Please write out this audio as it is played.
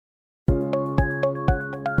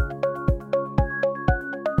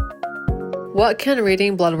What can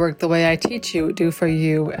reading blood work the way I teach you do for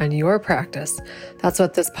you and your practice? That's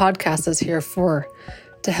what this podcast is here for,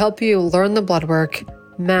 to help you learn the blood work,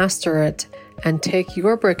 master it, and take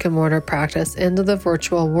your brick and mortar practice into the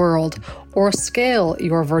virtual world or scale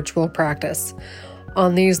your virtual practice.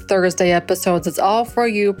 On these Thursday episodes, it's all for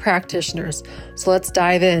you practitioners. So let's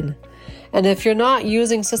dive in. And if you're not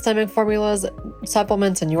using systemic formulas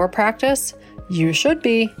supplements in your practice, you should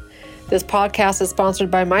be. This podcast is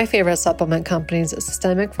sponsored by my favorite supplement companies,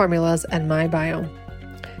 Systemic Formulas and MyBiome.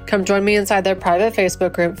 Come join me inside their private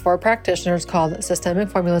Facebook group for practitioners called Systemic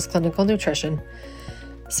Formulas Clinical Nutrition.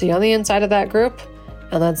 See you on the inside of that group,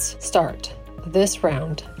 and let's start this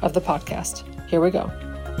round of the podcast. Here we go.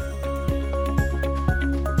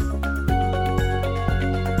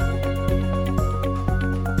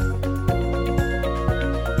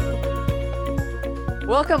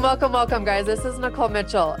 Welcome, guys. This is Nicole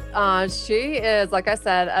Mitchell. She is, like I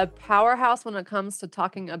said, a powerhouse when it comes to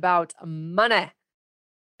talking about money.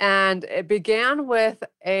 And it began with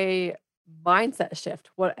a mindset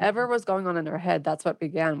shift. Whatever was going on in her head, that's what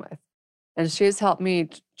began with. And she's helped me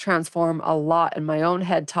transform a lot in my own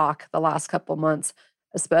head talk the last couple months,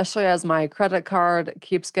 especially as my credit card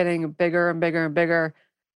keeps getting bigger and bigger and bigger.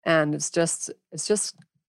 And it's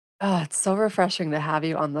so refreshing to have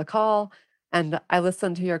you on the call. And I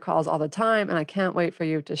listen to your calls all the time, and I can't wait for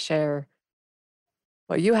you to share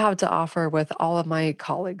what you have to offer with all of my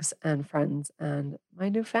colleagues and friends and my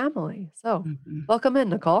new family. So welcome in,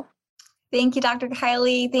 Nicole. Thank you, Dr.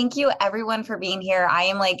 Kylie. Thank you, everyone, for being here. I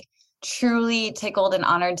am truly tickled and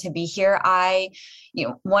honored to be here.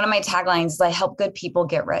 One of my taglines is I help good people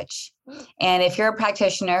get rich. And if you're a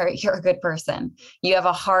practitioner, you're a good person. You have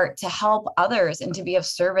a heart to help others and to be of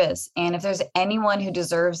service. And if there's anyone who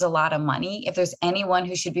deserves a lot of money, if there's anyone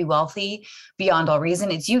who should be wealthy beyond all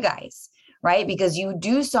reason, it's you guys, right? Because you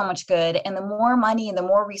do so much good. And the more money and the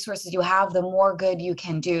more resources you have, the more good you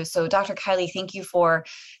can do. So Dr. Kylie, thank you for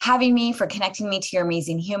having me, for connecting me to your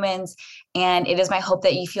amazing humans. And it is my hope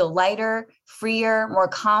that you feel lighter, freer, more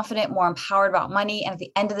confident, more empowered about money. And at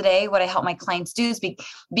the end of the day, what I help my clients do is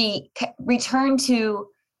return to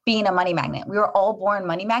being a money magnet. We were all born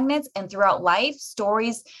money magnets, and throughout life,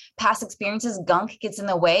 stories, past experiences, gunk gets in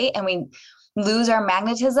the way, and we lose our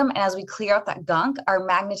magnetism. And as we clear out that gunk, our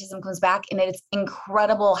magnetism comes back. And it's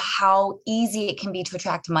incredible how easy it can be to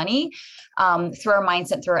attract money through our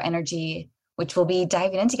mindset, through our energy, which we'll be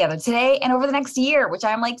diving in together today and over the next year, which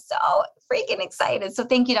I'm so freaking excited. So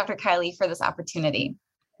thank you, Dr. Kylie, for this opportunity.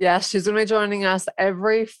 Yes, she's going to be joining us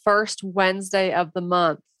every first Wednesday of the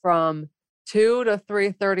month from 2 to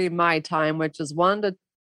 3:30 my time, which is 1 to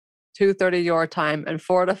 2:30 your time, and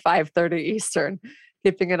 4 to 5:30 Eastern,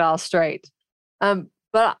 keeping it all straight.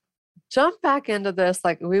 But jump back into this,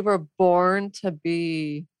 we were born to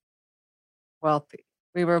be wealthy.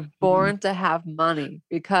 We were born to have money,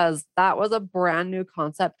 because that was a brand new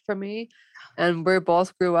concept for me. And we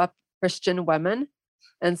both grew up Christian women.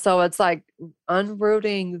 And so it's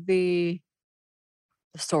unrooting the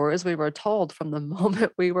stories we were told from the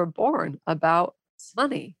moment we were born about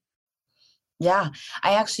money. Yeah,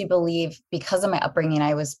 I actually believe because of my upbringing,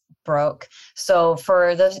 I was broke. So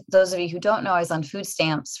for those of you who don't know, I was on food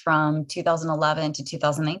stamps from 2011 to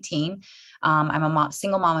 2019. I'm a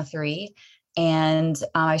single mom of 3. And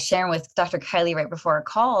I was sharing with Dr. Kylie right before our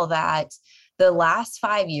call that the last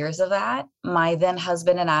 5 years of that, my then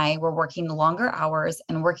husband and I were working longer hours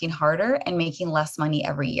and working harder and making less money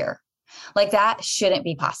every year. That shouldn't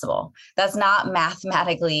be possible. That's not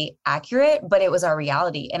mathematically accurate, but it was our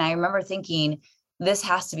reality. And I remember thinking, this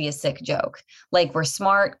has to be a sick joke. We're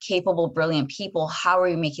smart, capable, brilliant people. How are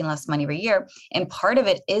we making less money every year? And part of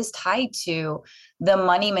it is tied to the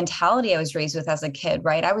money mentality I was raised with as a kid,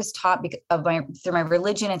 right? I was taught through my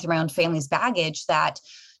religion and through my own family's baggage that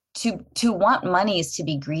to want money is to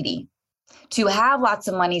be greedy. To have lots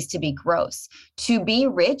of money is to be gross. To be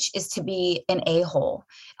rich is to be an a-hole.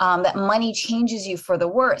 That money changes you for the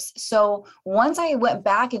worse. So once I went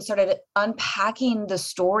back and started unpacking the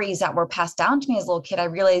stories that were passed down to me as a little kid, I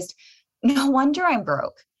realized, no wonder I'm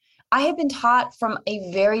broke. I have been taught from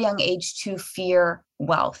a very young age to fear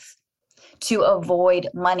wealth, to avoid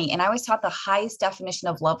money. And I was taught the highest definition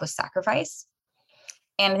of love was sacrifice.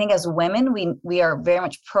 And I think as women, we are very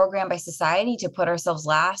much programmed by society to put ourselves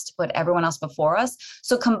last, to put everyone else before us.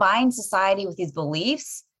 So combine society with these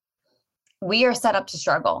beliefs, we are set up to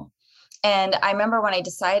struggle. And I remember when I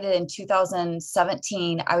decided in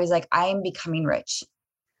 2017, I was I am becoming rich.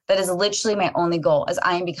 That is literally my only goal, is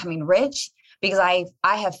I am becoming rich, because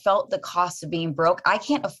I have felt the cost of being broke. I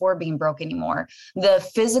can't afford being broke anymore. The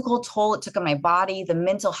physical toll it took on my body, the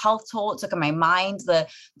mental health toll it took on my mind, the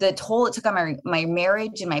toll it took on my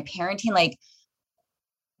marriage and my parenting. Like,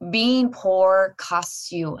 being poor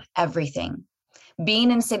costs you everything.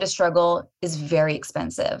 Being in a state of struggle is very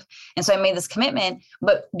expensive. And so I made this commitment,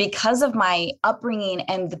 but because of my upbringing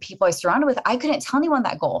and the people I surrounded with, I couldn't tell anyone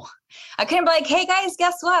that goal. I couldn't be like, hey guys,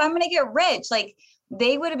 guess what? I'm going to get rich. Like,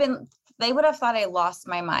 they would have thought I lost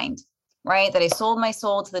my mind, right? That I sold my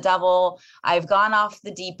soul to the devil. I've gone off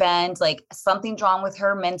the deep end, like something's wrong with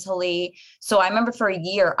her mentally. So I remember for a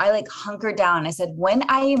year, I like hunkered down. I said, when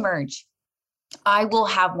I emerge, I will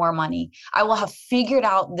have more money. I will have figured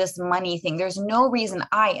out this money thing. There's no reason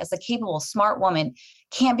I, as a capable, smart woman,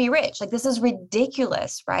 can't be rich. Like, this is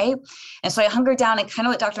ridiculous, right? And so I hunkered down and kind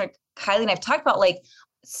of what Dr. Kylie and I've talked about, like,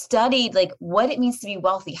 studied like what it means to be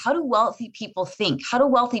wealthy. How do wealthy people think? How do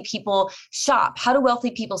wealthy people shop? How do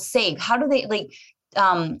wealthy people save? How do they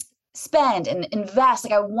spend and invest?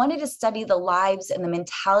 Like, I wanted to study the lives and the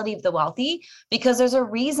mentality of the wealthy, because there's a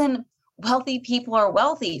reason wealthy people are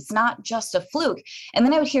wealthy. It's not just a fluke. And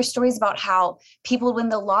then I would hear stories about how people win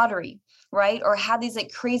the lottery, right? Or have these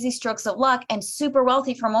like crazy strokes of luck and super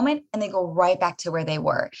wealthy for a moment, and they go right back to where they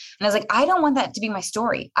were. And I was like, I don't want that to be my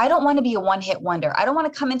story. I don't want to be a one-hit wonder. I don't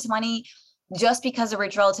want to come into money just because a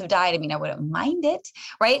rich relative died. I mean, I wouldn't mind it,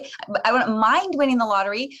 right? I wouldn't mind winning the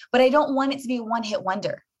lottery, but I don't want it to be a one-hit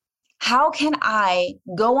wonder. How can I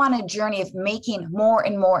go on a journey of making more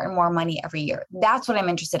and more and more money every year? That's what I'm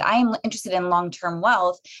interested in. I am interested in long-term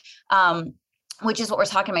wealth, which is what we're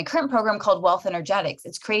talking in my current program called Wealth Energetics.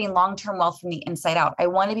 It's creating long-term wealth from the inside out. I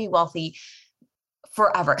want to be wealthy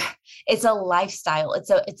forever. It's a lifestyle. It's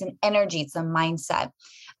an energy. It's a mindset.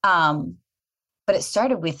 But it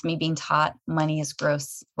started with me being taught money is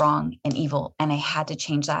gross, wrong, and evil. And I had to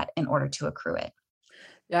change that in order to accrue it.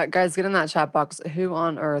 Yeah, guys, get in that chat box. Who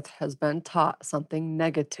on earth has been taught something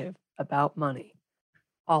negative about money?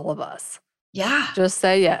 All of us. Yeah. Just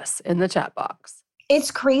say yes in the chat box. It's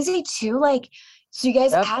crazy too. Like, so you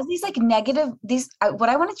guys, as these like negative, what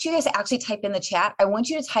I wanted you guys to actually type in the chat, I want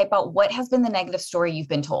you to type out what has been the negative story you've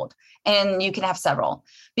been told. And you can have several,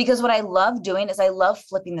 because what I love doing is I love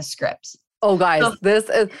flipping the script. Oh, guys,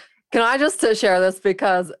 can I just share this?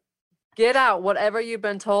 Because get out whatever you've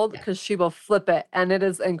been told, because she will flip it. And it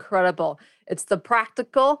is incredible. It's the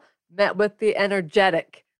practical met with the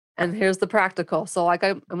energetic. And here's the practical. So like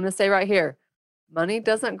I'm going to say right here, money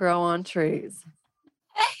doesn't grow on trees.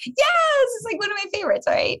 Yes, it's like one of my favorites,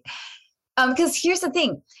 right? Because here's the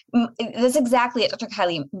thing. That's exactly it, Dr.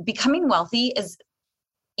 Kylie. Becoming wealthy is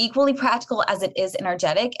equally practical as it is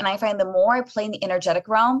energetic. And I find the more I play in the energetic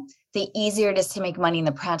realm, the easier it is to make money in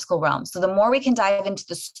the practical realm. So the more we can dive into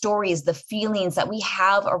the stories, the feelings that we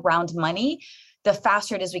have around money, the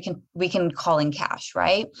faster it is we can call in cash,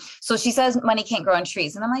 right? So she says money can't grow on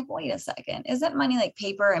trees. And I'm like, wait a second. Isn't money like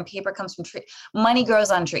paper, and paper comes from trees? Money grows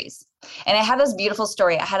on trees. And I have this beautiful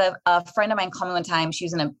story. I had a friend of mine call me one time. She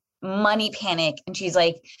was in a money panic. And she's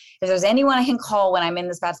like, if there's anyone I can call when I'm in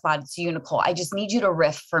this bad spot, it's you, Nicole. I just need you to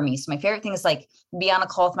riff for me. So my favorite thing is like be on a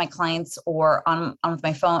call with my clients or on with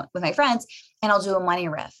my phone with my friends, and I'll do a money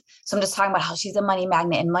riff. So I'm just talking about how she's a money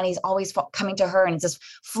magnet and money's always coming to her, and it's just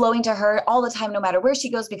flowing to her all the time, no matter where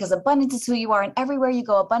she goes, because abundance is who you are. And everywhere you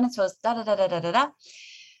go, abundance flows, da, da, da, da, da, da, da.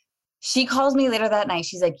 She calls me later that night.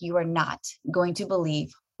 She's like, you are not going to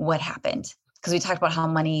believe what happened. Because we talked about how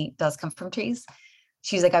money does come from trees.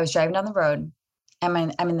 She's like, I was driving down the road,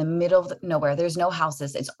 and I'm in the middle of nowhere. There's no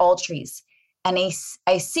houses. It's all trees. And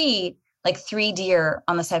I see like 3 deer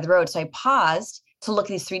on the side of the road. So I paused to look at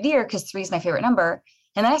these 3 deer, because 3 is my favorite number.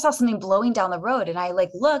 And then I saw something blowing down the road, and I like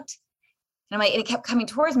looked, and it kept coming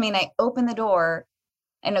towards me, and I opened the door,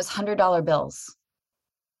 and it was $100 bills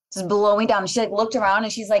just blowing down. And she like looked around,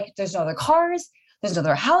 and she's like, there's no other cars. There's no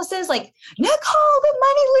other houses. Like, Nicole, the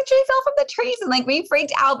money literally fell from the trees. And like, we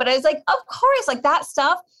freaked out. But I was like, of course, like that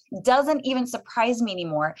stuff doesn't even surprise me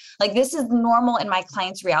anymore. Like, this is normal in my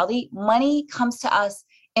clients' reality. Money comes to us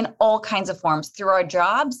in all kinds of forms, through our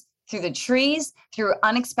jobs, through the trees, through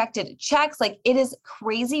unexpected checks. Like, it is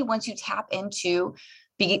crazy once you tap into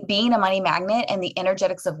being a money magnet and the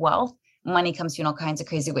energetics of wealth. Money comes to you in all kinds of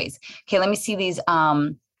crazy ways. Okay, let me see these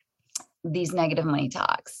negative money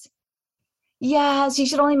talks. Yes, you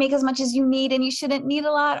should only make as much as you need, and you shouldn't need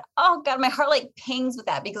a lot. Oh God, my heart like pings with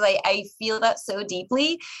that, because I feel that so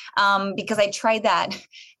deeply, because I tried that.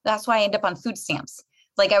 That's why I end up on food stamps.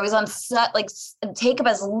 Like, I was on take up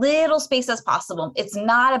as little space as possible. It's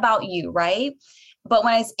not about you, right? But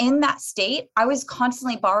when I was in that state, I was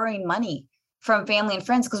constantly borrowing money from family and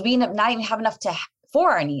friends, because we ended up not even having enough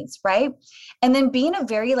for our needs, right? And then being a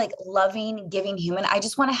very like loving, giving human, I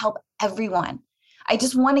just want to help everyone. I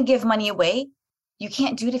just want to give money away. You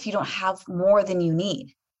can't do it if you don't have more than you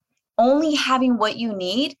need. Only having what you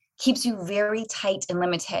need keeps you very tight and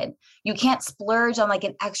limited. You can't splurge on like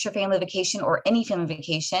an extra family vacation or any family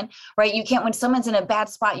vacation, right? You can't, when someone's in a bad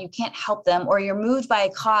spot, you can't help them, or you're moved by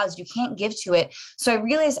a cause, you can't give to it. So I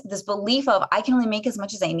realized this belief of I can only make as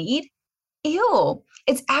much as I need. Ew,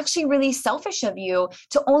 it's actually really selfish of you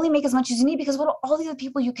to only make as much as you need, because what are all the other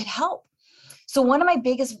people you could help? So one of my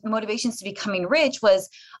biggest motivations to becoming rich was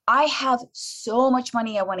I have so much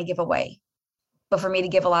money I want to give away. But for me to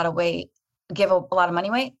give a lot of money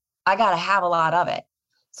away, I got to have a lot of it.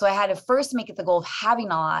 So I had to first make it the goal of having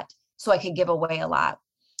a lot so I could give away a lot.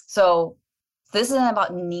 So this isn't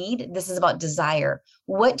about need. This is about desire.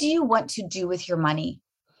 What do you want to do with your money?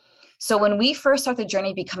 So when we first start the journey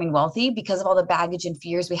of becoming wealthy, because of all the baggage and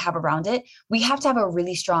fears we have around it, we have to have a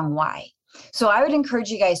really strong why. So I would encourage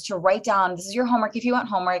you guys to write down, this is your homework if you want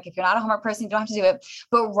homework. If you're not a homework person, you don't have to do it,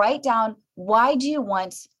 but write down, why do you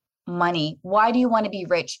want money? Why do you want to be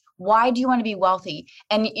rich? Why do you want to be wealthy?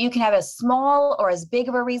 And you can have as small or as big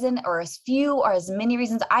of a reason, or as few or as many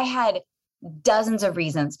reasons. I had dozens of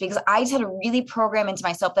reasons, because I just had to really program into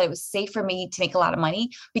myself that it was safe for me to make a lot of money,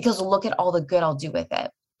 because look at all the good I'll do with it.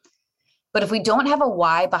 But if we don't have a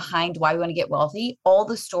why behind why we want to get wealthy, all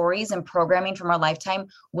the stories and programming from our lifetime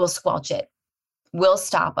will squelch it, will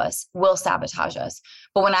stop us, will sabotage us.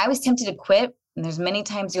 But when I was tempted to quit, and there's many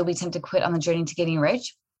times you'll be tempted to quit on the journey to getting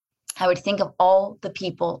rich, I would think of all the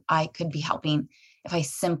people I could be helping if I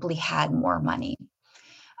simply had more money.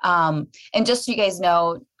 And just so you guys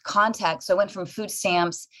know, context, so I went from food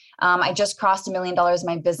stamps. I just crossed $1 million in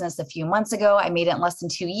my business a few months ago. I made it in less than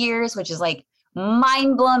 2 years, which is like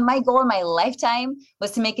mind blown. My goal in my lifetime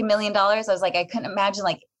was to make $1 million. I was like, I couldn't imagine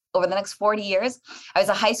like over the next 40 years. I was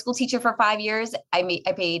a high school teacher for 5 years. I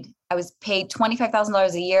was paid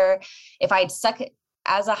 $25,000 a year. If I'd stuck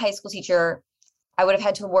as a high school teacher, I would have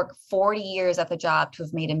had to work 40 years at the job to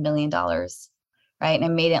have made $1 million, right? And I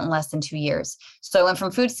made it in less than 2 years. So I went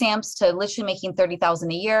from food stamps to literally making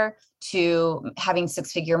 $30,000 a year, to having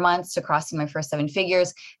 6-figure months, to crossing my first 7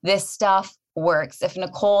 figures. This stuff works. If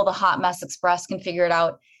Nicole, the Hot Mess Express, can figure it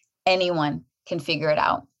out, anyone can figure it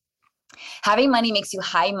out. Having money makes you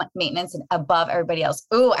high maintenance and above everybody else.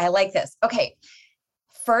 Ooh, I like this. Okay.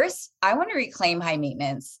 First, I want to reclaim high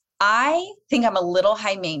maintenance. I think I'm a little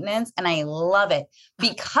high maintenance, and I love it,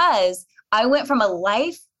 because I went from a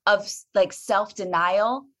life of like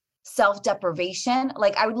self-denial, self-deprivation.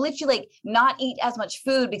 Like I would literally like not eat as much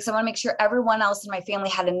food because I want to make sure everyone else in my family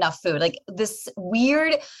had enough food. Like this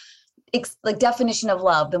weird like definition of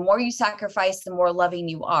love. The more you sacrifice, the more loving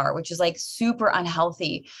you are, which is like super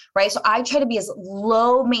unhealthy, right? So I try to be as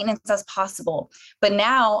low maintenance as possible. But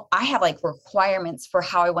now I have like requirements for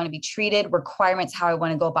how I want to be treated, requirements how I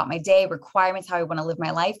want to go about my day, requirements how I want to live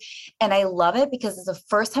my life. And I love it because it's the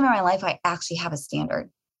first time in my life I actually have a standard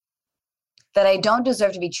that I don't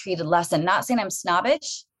deserve to be treated less than. Not saying I'm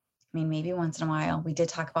snobbish. I mean, maybe once in a while. We did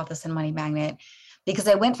talk about this in Money Magnet, because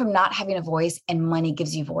I went from not having a voice, and money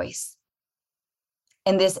gives you voice.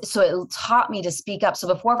 And so it taught me to speak up. So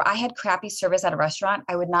before, if I had crappy service at a restaurant,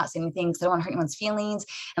 I would not say anything because I don't want to hurt anyone's feelings.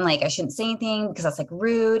 And like, I shouldn't say anything because that's like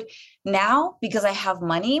rude. Now, because I have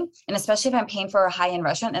money, and especially if I'm paying for a high-end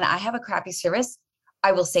restaurant and I have a crappy service,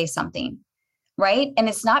 I will say something, right? And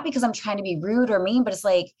it's not because I'm trying to be rude or mean, but it's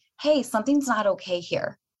like, hey, something's not okay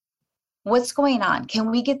here. What's going on? Can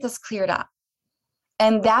we get this cleared up?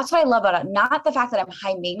 And that's what I love about it. Not the fact that I'm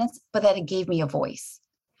high maintenance, but that it gave me a voice.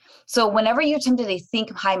 So whenever you're tempted to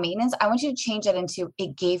think high maintenance, I want you to change that into,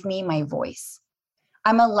 it gave me my voice.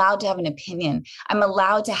 I'm allowed to have an opinion. I'm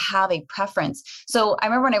allowed to have a preference. So I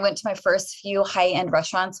remember when I went to my first few high-end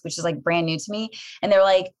restaurants, which is like brand new to me, and they're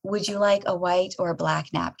like, would you like a white or a black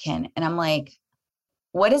napkin? And I'm like,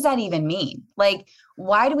 what does that even mean? Like,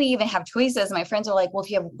 why do we even have choices? And my friends are like, well, if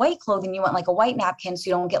you have white clothing, you want like a white napkin so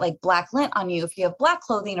you don't get like black lint on you. If you have black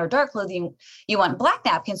clothing or dark clothing, you want black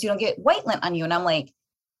napkins so you don't get white lint on you. And I'm like,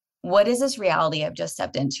 what is this reality I've just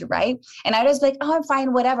stepped into, right? And I was like, oh, I'm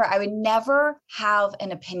fine, whatever. I would never have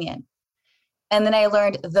an opinion. And then I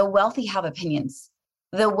learned the wealthy have opinions.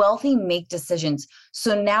 The wealthy make decisions.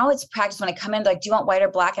 So now it's practice. When I come in, like, do you want white or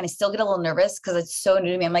black? And I still get a little nervous because it's so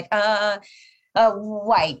new to me. I'm like,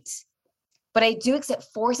 white. But I do, because it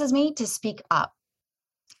forces me to speak up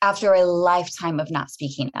after a lifetime of not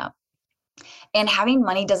speaking up. And having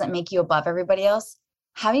money doesn't make you above everybody else.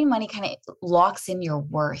 Having money kind of locks in your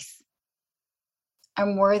worth.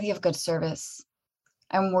 I'm worthy of good service.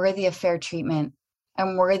 I'm worthy of fair treatment.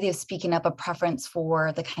 I'm worthy of speaking up a preference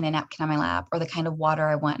for the kind of napkin on my lap or the kind of water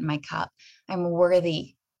I want in my cup. I'm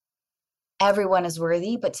worthy. Everyone is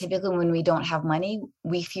worthy, but typically when we don't have money,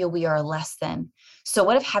 we feel we are less than. So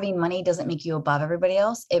what if having money doesn't make you above everybody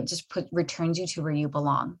else? It just returns you to where you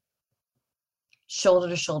belong. Shoulder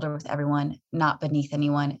to shoulder with everyone, not beneath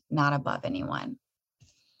anyone, not above anyone.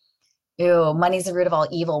 Ew, money's the root of all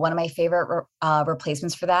evil. One of my favorite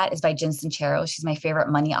replacements for that is by Jen Sincero. She's my favorite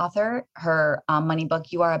money author. Her money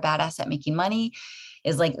book, You Are a Badass at Making Money,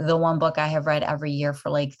 is like the one book I have read every year for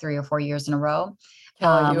like 3 or 4 years in a row.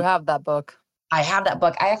 Kelly, you have that book. I have that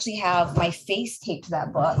book. I actually have my face taped to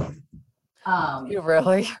that book. You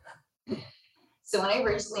really? So when I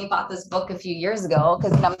originally bought this book a few years ago,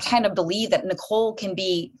 because I'm trying to believe that Nicole can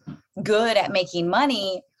be good at making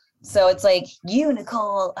money. So it's like, you,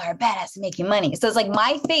 Nicole, are badass at making money. So it's like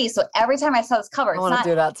my face. So every time I saw this cover, I want to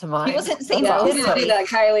do that to mine. He wasn't saying That's that. awesome. Do that,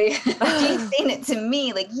 Kylie. She's saying it to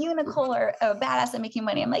me, like, you, Nicole, are a badass at making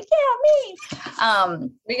money. I'm like, yeah,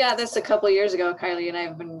 me. We got this a couple of years ago. Kylie and I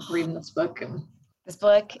have been reading this book. And this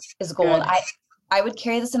book is gold. Good. I would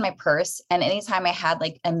carry this in my purse, and anytime I had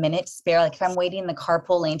like a minute to spare, like if I'm waiting in the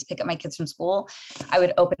carpool lane to pick up my kids from school, I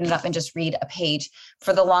would open it up and just read a page.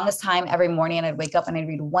 For the longest time, every morning I'd wake up and I'd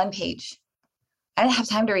read one page. I didn't have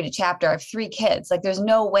time to read a chapter. I have 3 kids. Like there's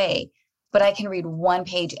no way, but I can read one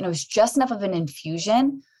page. And it was just enough of an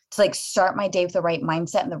infusion to like start my day with the right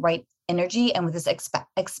mindset and the right energy. And with this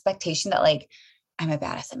expectation that like, I'm a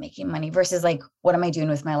badass at making money versus like, what am I doing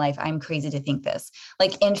with my life? I'm crazy to think this.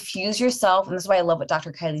 Like infuse yourself. And this is why I love what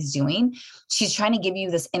Dr. Kylie's doing. She's trying to give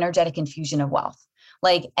you this energetic infusion of wealth,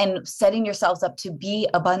 like, and setting yourselves up to be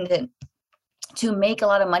abundant, to make a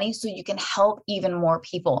lot of money so you can help even more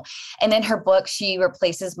people. And in her book, she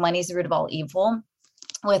replaces money is the root of all evil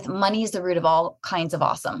with money is the root of all kinds of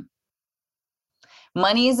awesome.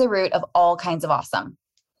 Money is the root of all kinds of awesome.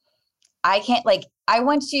 I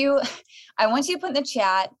want you to put in the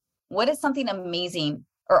chat, what is something amazing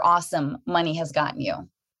or awesome money has gotten you?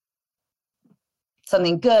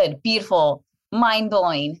 Something good, beautiful,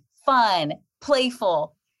 mind-blowing, fun,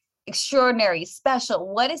 playful, extraordinary,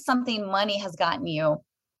 special. What is something money has gotten you?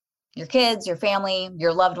 Your kids, your family,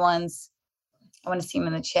 your loved ones. I want to see them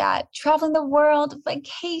in the chat. Traveling the world,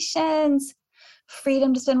 vacations,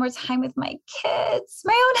 freedom to spend more time with my kids,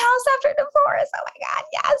 my own house after divorce. Oh my God.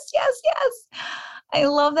 Yes, yes, yes. I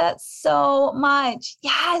love that so much.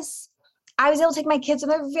 Yes. I was able to take my kids on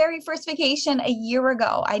their very first vacation a year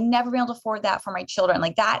ago. I never been able to afford that for my children.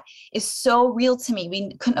 Like that is so real to me.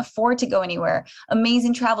 We couldn't afford to go anywhere.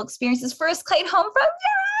 Amazing travel experiences. First flight home from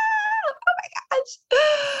Europe. Oh my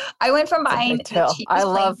gosh. I went from buying the cheapest I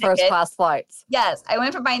love first class flights. Yes. I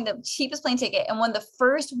went from buying the cheapest plane ticket. And one of the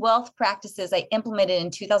first wealth practices I implemented in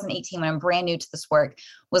 2018 when I'm brand new to this work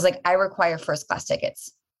was like, I require first class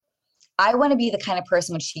tickets. I want to be the kind of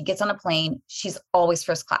person when she gets on a plane, she's always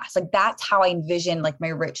first class. Like that's how I envision like my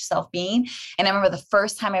rich self being. And I remember the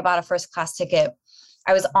first time I bought a first class ticket,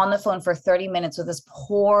 I was on the phone for 30 minutes with this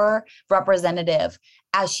poor representative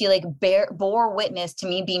as she like bore witness to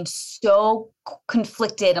me being so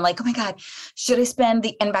conflicted. I'm like, oh my God, should I spend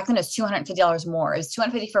and back then it was $250 more. It was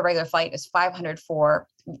 $250 for a regular flight. It was $500 for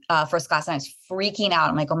first class. And I was freaking out.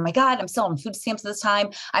 I'm like, oh my God, I'm still on food stamps at this time.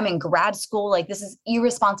 I'm in grad school. Like this is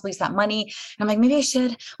irresponsible use of that money. And I'm like, maybe I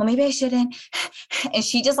should, well, maybe I shouldn't. And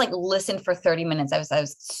she just like listened for 30 minutes. I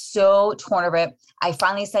was so torn of it. I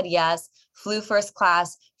finally said yes, flew first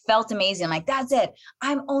class, felt amazing. I'm like, that's it.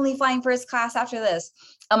 I'm only flying first class after this.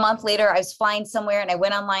 A month later, I was flying somewhere and I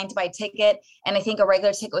went online to buy a ticket. And I think a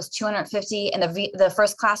regular ticket was $250 and the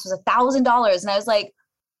first class was $1,000. And I was like,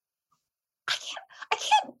 I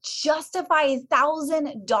can't justify $1,000.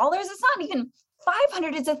 It's not even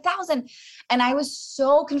 500, it's 1,000. And I was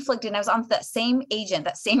so conflicted. And I was on that same agent,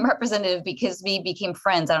 that same representative, because we became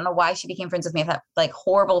friends. I don't know why she became friends with me. That like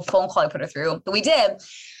horrible phone call I put her through, but we did.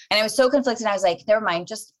 And I was so conflicted. I was like, never mind,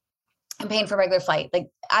 I'm paying for a regular flight. Like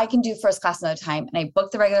I can do first class another time. And I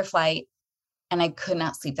booked the regular flight and I could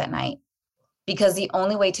not sleep that night because the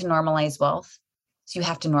only way to normalize wealth is you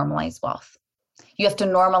have to normalize wealth. You have to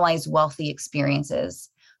normalize wealthy experiences.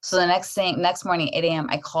 So the next morning, 8 a.m.,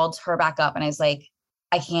 I called her back up and I was like,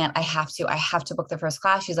 I have to book the first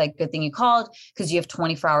class. She's like, good thing you called because you have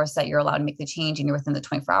 24 hours that you're allowed to make the change and you're within the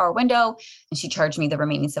 24-hour window. And she charged me the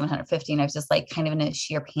remaining $750. And I was just like kind of in a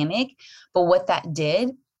sheer panic. But what that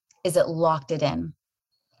did is it locked it in.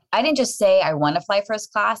 I didn't just say I want to fly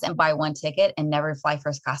first class and buy one ticket and never fly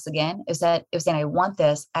first class again. It was saying I want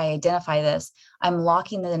this. I identify this. I'm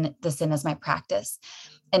locking this in as my practice.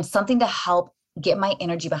 And something to help get my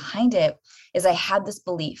energy behind it is I had this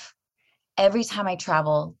belief. Every time I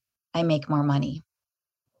travel, I make more money.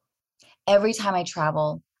 every time I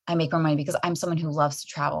travel, I make more money because I'm someone who loves to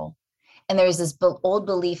travel. And there's this old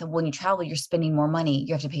belief of when you travel, you're spending more money.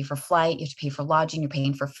 You have to pay for flight, you have to pay for lodging, you're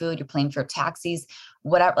paying for food, you're paying for taxis,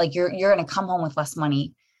 whatever. Like you're going to come home with less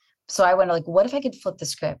money. So I went like, what if I could flip the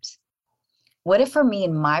script? What if for me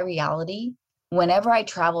in my reality, whenever I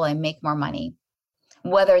travel, I make more money,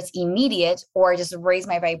 whether it's immediate or I just raise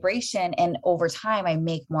my vibration and over time I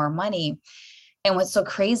make more money. And what's so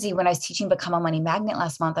crazy, when I was teaching Become a Money Magnet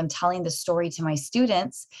last month, I'm telling the story to my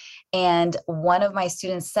students. And one of my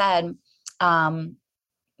students said,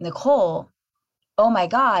 Nicole, oh my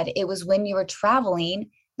God, it was when you were traveling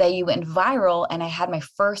that you went viral. And I had my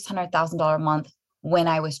first $100,000 month when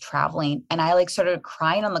I was traveling. And I like started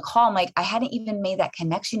crying on the call. I'm like, I hadn't even made that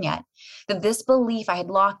connection yet. That this belief I had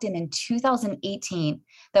locked in 2018,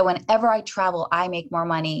 that whenever I travel, I make more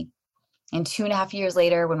money. And 2.5 years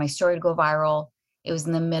later, when my story would go viral, it was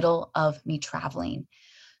in the middle of me traveling.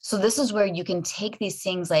 So this is where you can take these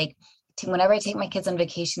things like whenever I take my kids on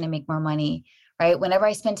vacation, I make more money, right? Whenever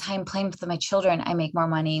I spend time playing with my children, I make more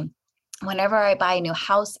money. Whenever I buy a new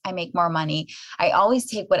house, I make more money. I always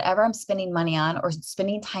take whatever I'm spending money on or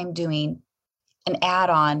spending time doing and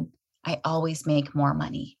add on, I always make more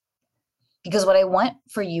money. Because what I want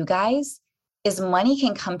for you guys is money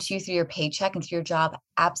can come to you through your paycheck and through your job,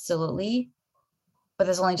 absolutely. But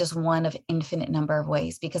there's only just one of infinite number of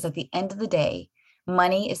ways, because at the end of the day,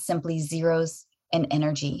 money is simply zeros and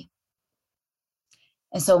energy.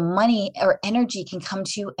 And so money or energy can come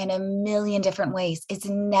to you in a million different ways. It's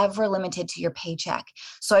never limited to your paycheck.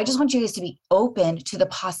 So I just want you guys to be open to the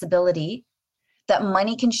possibility that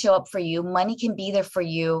money can show up for you. Money can be there for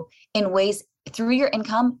you in ways through your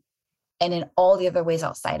income and in all the other ways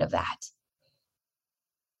outside of that.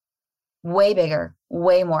 Way bigger,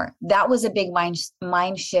 way more. That was a big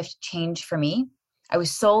mind shift change for me. I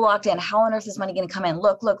was so locked in. How on earth is money going to come in?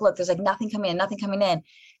 Look, there's like nothing coming in, nothing coming in.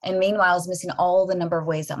 And meanwhile, I was missing all the number of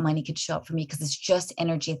ways that money could show up for me, because it's just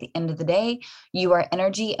energy. At the end of the day, you are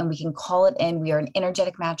energy and we can call it in. We are an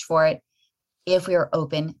energetic match for it if we are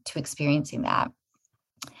open to experiencing that.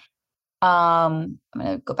 I'm going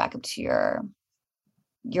to go back up to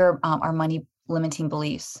our money limiting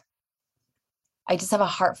beliefs. I just have a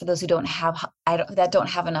heart for those who don't have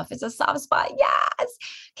enough. It's a soft spot. Yes.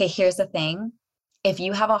 Okay. Here's the thing. If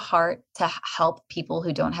you have a heart to help people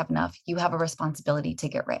who don't have enough, you have a responsibility to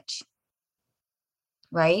get rich,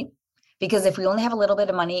 right? Because if we only have a little bit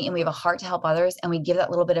of money and we have a heart to help others and we give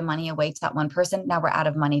that little bit of money away to that one person, now we're out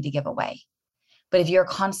of money to give away. But if you're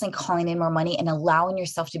constantly calling in more money and allowing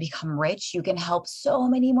yourself to become rich, you can help so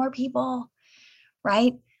many more people,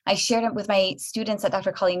 right? I shared it with my students at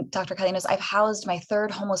Dr. Kelly knows I've housed my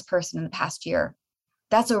third homeless person in the past year.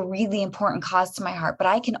 That's a really important cause to my heart, but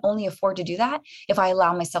I can only afford to do that if I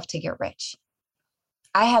allow myself to get rich.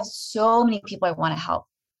 I have so many people I want to help,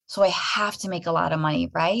 so I have to make a lot of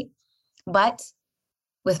money, right? But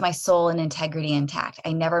with my soul and integrity intact,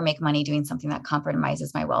 I never make money doing something that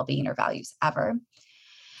compromises my well-being or values ever.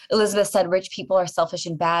 Elizabeth said, rich people are selfish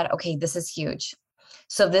and bad. Okay, this is huge.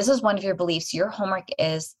 So this is one of your beliefs. Your homework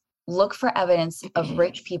is look for evidence of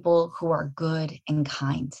rich people who are good and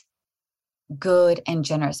kind, good and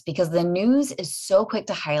generous, because the news is so quick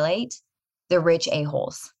to highlight the rich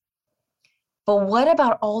a-holes. But what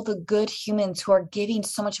about all the good humans who are giving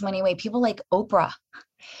so much money away? People like Oprah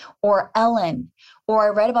or Ellen, or I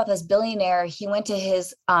read about this billionaire. He went to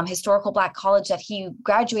his historical Black college that he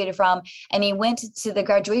graduated from, and he went to the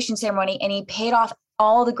graduation ceremony and he paid off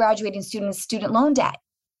all the graduating students' student loan debt.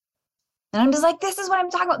 And I'm just like, this is what I'm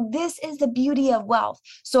talking about. This is the beauty of wealth.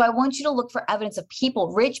 So I want you to look for evidence of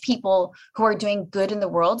people, rich people who are doing good in the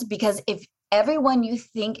world, because if everyone you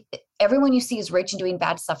see is rich and doing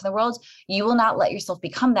bad stuff in the world, you will not let yourself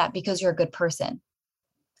become that because you're a good person.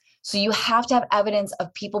 So you have to have evidence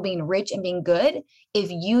of people being rich and being good if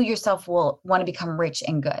you yourself will want to become rich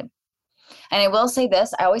and good. And I will say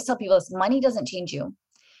this, I always tell people this, money doesn't change you.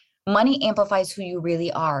 Money amplifies who you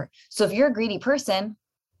really are. So if you're a greedy person,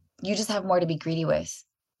 you just have more to be greedy with.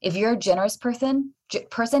 If you're a generous person,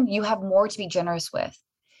 you have more to be generous with.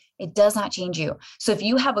 It does not change you. So if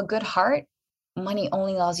you have a good heart, money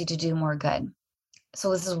only allows you to do more good.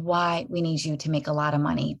 So this is why we need you to make a lot of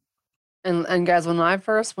money. And guys,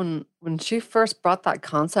 when she first brought that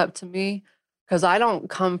concept to me, because I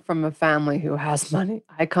don't come from a family who has money.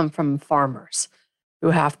 I come from farmers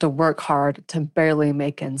who have to work hard to barely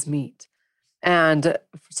make ends meet. And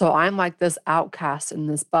so I'm like this outcast in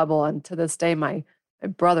this bubble. And to this day, my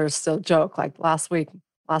brothers still joke. Like last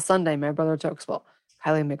Sunday, my brother jokes, well,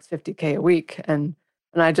 Kylie makes $50K a week. And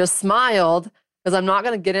I just smiled because I'm not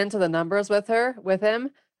going to get into the numbers with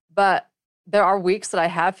him. But there are weeks that I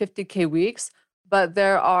have 50K weeks, but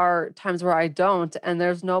there are times where I don't, and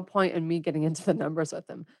there's no point in me getting into the numbers with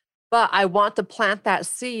them. But I want to plant that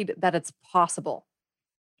seed that it's possible.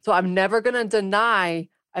 So I'm never going to deny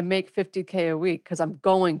I make 50K a week because I'm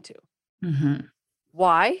going to. Mm-hmm.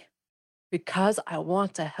 Why? Because I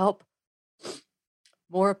want to help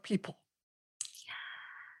more people.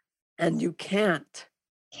 And you can't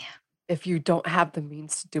if you don't have the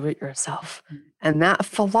means to do it yourself. And that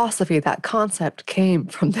philosophy, that concept came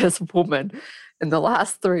from this woman in the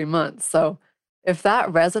last 3 months. So if that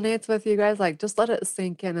resonates with you guys, like just let it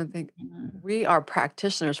sink in and think, we are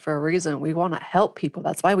practitioners for a reason. We want to help people.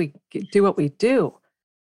 That's why we do what we do.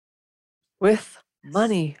 With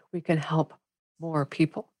money, we can help more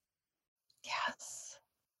people. Yes.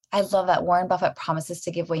 I love that. Warren Buffett promises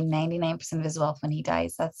to give away 99% of his wealth when he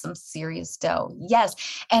dies. That's some serious dough. Yes.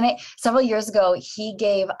 And several years ago, he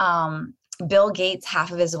gave Bill Gates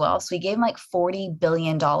half of his wealth. So he gave him like $40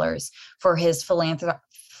 billion for his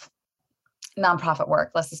nonprofit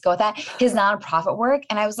work. Let's just go with that. His nonprofit work.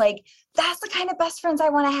 And I was like, that's the kind of best friends I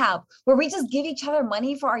want to have, where we just give each other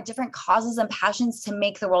money for our different causes and passions to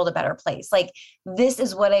make the world a better place. Like, this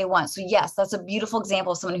is what I want. So yes, that's a beautiful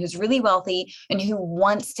example of someone who's really wealthy and who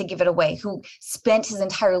wants to give it away, who spent his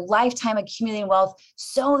entire lifetime accumulating wealth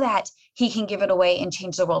so that he can give it away and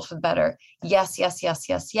change the world for the better. Yes, yes, yes,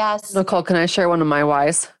 yes, yes. Nicole, can I share one of my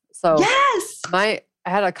whys? So yes, I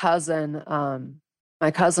had a cousin,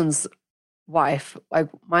 my cousin's wife, like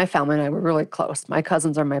my family and I were really close. My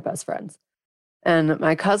cousins are my best friends. And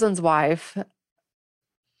my cousin's wife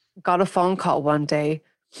got a phone call one day.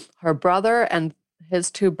 Her brother and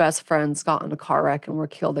his 2 best friends got in a car wreck and were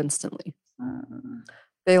killed instantly.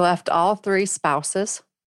 They left all 3 spouses,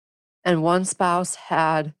 and one spouse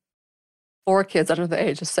had 4 kids under the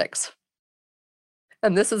age of 6.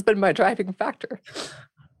 And this has been my driving factor.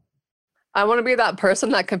 I want to be that person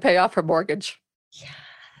that can pay off her mortgage.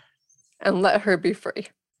 And let her be free.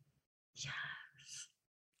 Yes.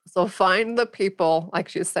 So find the people, like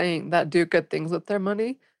she's saying, that do good things with their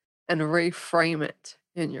money and reframe it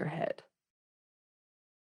in your head.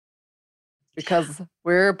 Because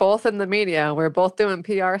we're both in the media, we're both doing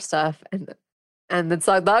PR stuff, and it's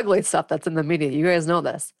like the ugly stuff that's in the media. You guys know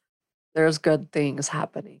this. There's good things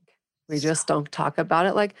happening. We just don't talk about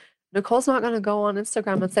it. Like, Nicole's not going to go on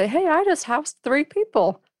Instagram and say, hey, I just housed 3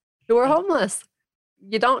 people who are homeless.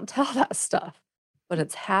 You don't tell that stuff, but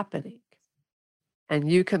it's happening.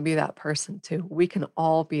 And you can be that person too. We can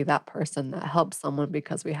all be that person that helps someone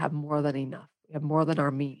because we have more than enough. We have more than our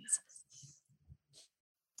means.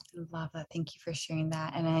 I love that. Thank you for sharing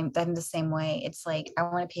that. And I'm the same way. It's like, I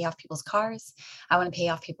want to pay off people's cars. I want to pay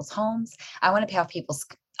off people's homes. I want to pay off people's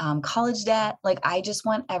college debt. Like, I just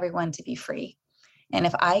want everyone to be free. And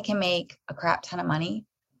if I can make a crap ton of money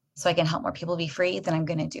so I can help more people be free, then I'm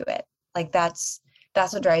going to do it. Like, that's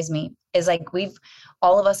what drives me, is like,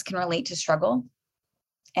 all of us can relate to struggle.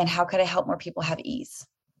 And how could I help more people have ease?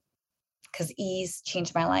 Because ease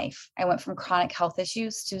changed my life. I went from chronic health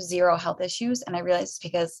issues to 0 health issues. And I realized it's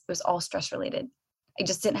because it was all stress related. I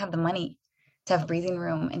just didn't have the money to have breathing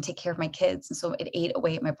room and take care of my kids. And so it ate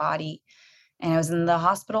away at my body. And I was in the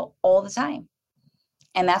hospital all the time.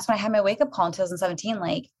 And that's when I had my wake up call in 2017.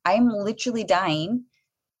 Like, I'm literally dying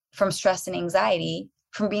from stress and anxiety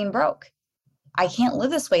from being broke. I can't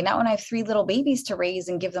live this way. Not when I have 3 little babies to raise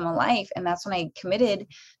and give them a life. And that's when I committed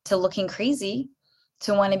to looking crazy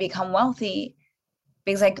to want to become wealthy,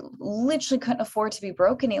 because I literally couldn't afford to be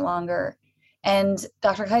broke any longer. And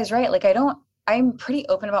Dr. Kai is right. Like, I'm pretty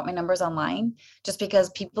open about my numbers online just because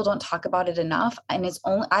people don't talk about it enough. And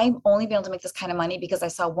I've only been able to make this kind of money because I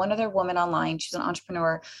saw one other woman online. She's an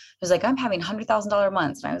entrepreneur who's like, I'm having $100,000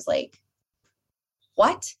 months. And I was like,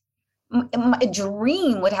 what? My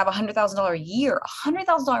dream would have $100,000 a year,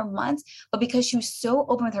 $100,000 months, but because she was so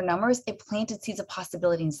open with her numbers, it planted seeds of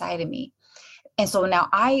possibility inside of me. And so now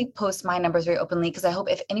I post my numbers very openly because I hope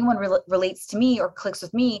if anyone relates to me or clicks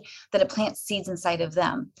with me, that it plants seeds inside of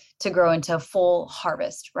them to grow into a full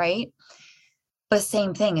harvest, right? But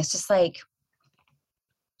same thing, it's just like,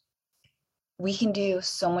 we can do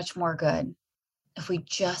so much more good if we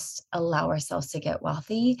just allow ourselves to get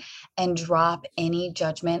wealthy and drop any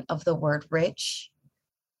judgment of the word rich,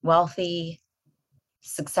 wealthy,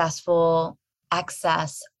 successful,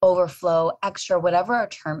 excess, overflow, extra, whatever our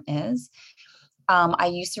term is. I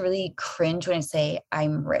used to really cringe when I say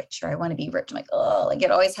I'm rich or I want to be rich. I'm like, oh, like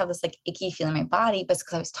I'd always have this like icky feeling in my body, but it's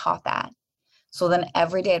because I was taught that. So then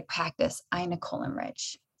every day I'd practice, I, Nicole, am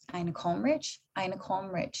rich. I, Nicole, am rich. I, Nicole,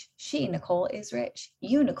 am rich. She, Nicole, is rich.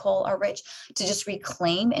 You, Nicole, are rich. To just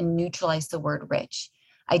reclaim and neutralize the word rich.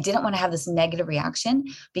 I didn't want to have this negative reaction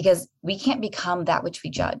because we can't become that which we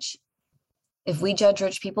judge. If we judge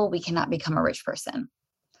rich people, we cannot become a rich person.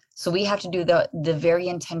 So we have to do the very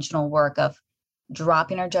intentional work of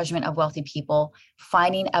dropping our judgment of wealthy people,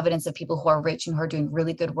 finding evidence of people who are rich and who are doing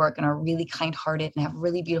really good work and are really kind-hearted and have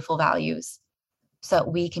really beautiful values so that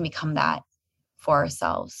we can become that for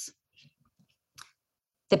ourselves.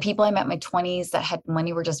 The people I met in my 20s that had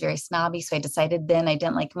money were just very snobby. So I decided then I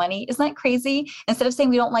didn't like money. Isn't that crazy? Instead of saying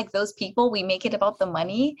we don't like those people, we make it about the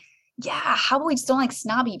money. Yeah, how about we just don't like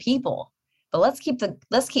snobby people? But let's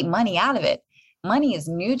keep money out of it. Money is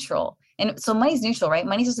neutral. And so money's neutral, right?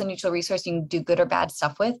 Money's just a neutral resource you can do good or bad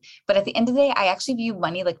stuff with. But at the end of the day, I actually view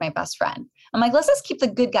money like my best friend. I'm like, let's just keep the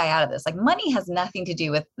good guy out of this. Like money has nothing to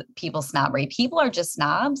do with people's snobbery. People are just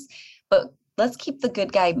snobs, but let's keep the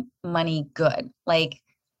good guy money good. Like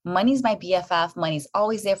money's my BFF. Money's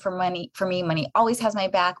always there for me. Money always has my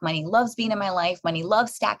back. Money loves being in my life. Money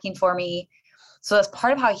loves stacking for me. So that's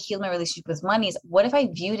part of how I healed my relationship with money is what if I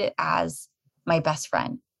viewed it as my best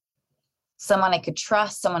friend? Someone I could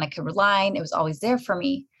trust, someone I could rely on. It was always there for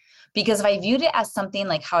me. Because if I viewed it as something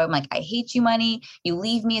like how I'm like, I hate you, money. You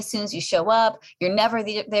leave me as soon as you show up. You're never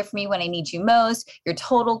there for me when I need you most. You're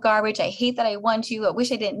total garbage. I hate that I want you. I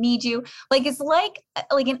wish I didn't need you. Like, it's like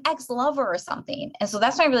an ex-lover or something. And so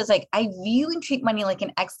that's when I realized, like, I view and treat money like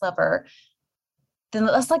an ex-lover. Then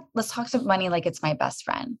let's talk to money like it's my best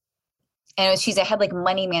friend. And I had like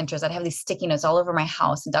money mantras. I'd have these sticky notes all over my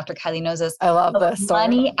house. And Dr. Kylie knows this. I love this.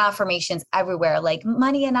 Money affirmations everywhere. Like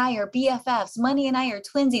money and I are BFFs. Money and I are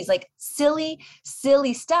twinsies. Like silly,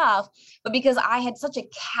 silly stuff. But because I had such a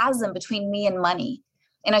chasm between me and money.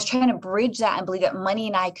 And I was trying to bridge that and believe that money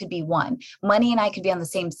and I could be one. Money and I could be on the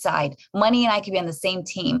same side. Money and I could be on the same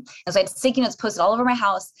team. And so I had sticky notes posted all over my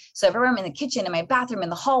house. So everywhere I'm in the kitchen, in my bathroom,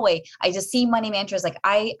 in the hallway, I just see money mantras like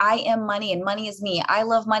I am money and money is me. I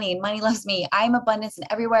love money and money loves me. I'm abundance and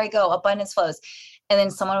everywhere I go, abundance flows. And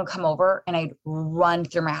then someone would come over and I'd run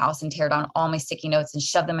through my house and tear down all my sticky notes and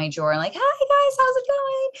shove them in my drawer and like, hi guys, how's it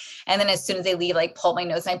going? And then as soon as they leave, like pull my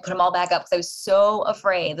notes and I put them all back up because I was so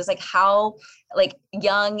afraid. There's like how like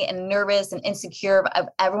young and nervous and insecure of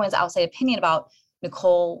everyone's outside opinion about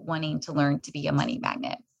Nicole wanting to learn to be a money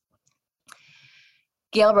magnet.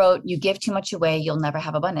 Gail wrote, you give too much away, you'll never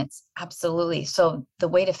have abundance. Absolutely. So the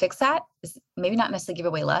way to fix that is maybe not necessarily give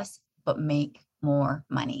away less, but make more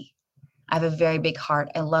money. I have a very big heart.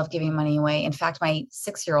 I love giving money away. In fact, my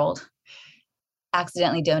 6-year-old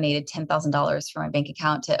accidentally donated $10,000 from my bank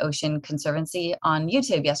account to Ocean Conservancy on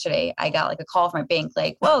YouTube yesterday. I got like a call from my bank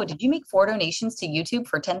like, whoa, did you make 4 donations to YouTube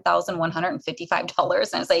for $10,155?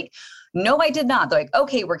 And I was like, no, I did not. They're like,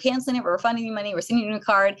 okay, we're canceling it. We're refunding you money. We're sending you a new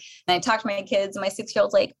card. And I talked to my kids and my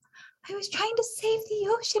 6-year-old's like, I was trying to save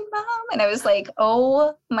the ocean, Mom. And I was like,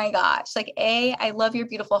 oh my gosh, like A, I love your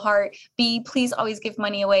beautiful heart. B, please always give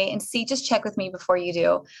money away. And C, just check with me before you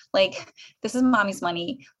do. Like, this is Mommy's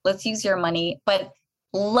money. Let's use your money, but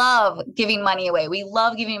love giving money away. We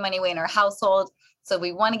love giving money away in our household. So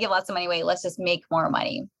we want to give lots of money away. Let's just make more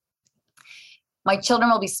money. My children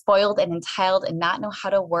will be spoiled and entitled and not know how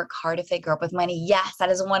to work hard if they grow up with money. Yes, that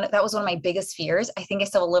was one of my biggest fears. I think I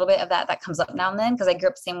still have a little bit of that comes up now and then because I grew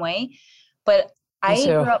up the same way. But I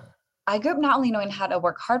grew up not only knowing how to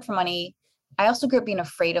work hard for money, I also grew up being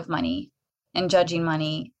afraid of money and judging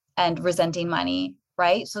money and resenting money,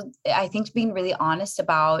 right? So I think being really honest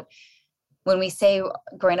about when we say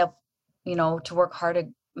growing up, to work hard to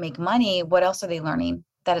make money, what else are they learning?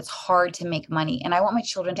 That it's hard to make money. And I want my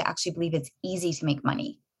children to actually believe it's easy to make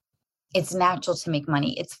money. It's natural to make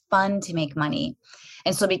money. It's fun to make money.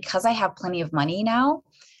 And so because I have plenty of money now,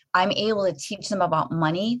 I'm able to teach them about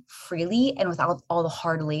money freely and without all the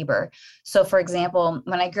hard labor. So for example,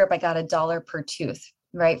 when I grew up, I got $1 per tooth,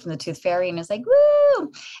 right, from the tooth fairy. And it's like,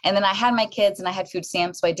 woo! And then I had my kids and I had food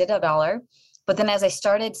stamps. So I did $1. But then as I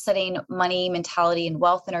started studying money, mentality, and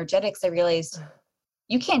wealth energetics, I realized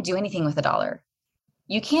you can't do anything with $1.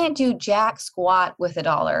 You can't do jack squat with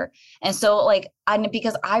 $1. And so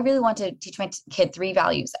because I really want to teach my kid 3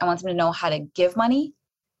 values. I want them to know how to give money,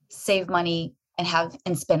 save money,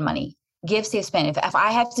 and spend money. Give, save, spend. If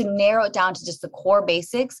I have to narrow it down to just the core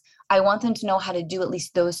basics, I want them to know how to do at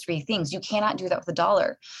least those 3 things. You cannot do that with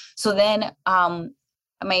 $1. So then I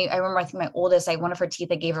remember, I think my oldest, one of her teeth,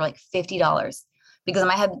 I gave her like $50 because in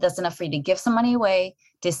my head, that's enough for you to give some money away,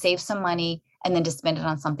 to save some money, and then to spend it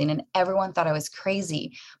on something. And everyone thought I was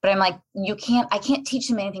crazy, but I'm like, I can't teach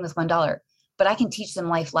them anything with $1, but I can teach them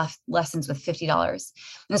life lessons with $50.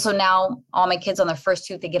 And so now all my kids on their first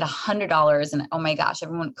tooth, they get $100. And oh my gosh,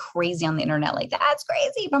 everyone went crazy on the internet. Like, that's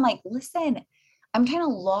crazy. But I'm like, listen, I'm trying to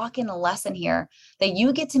lock in a lesson here that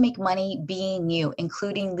you get to make money being you,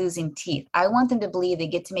 including losing teeth. I want them to believe they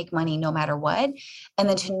get to make money no matter what, and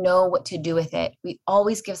then to know what to do with it. We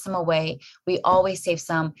always give some away. We always save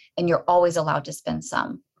some, and you're always allowed to spend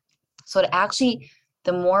some. So it actually,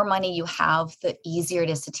 the more money you have, the easier it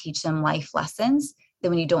is to teach them life lessons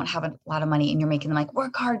than when you don't have a lot of money and you're making them like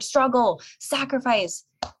work hard, struggle, sacrifice,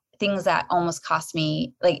 things that almost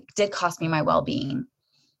did cost me my well-being.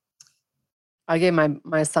 I gave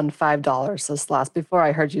my son $5 before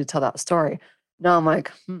I heard you tell that story. Now I'm like,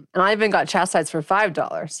 and I even got chastised for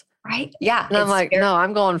 $5. Right? Yeah. And I'm like, no,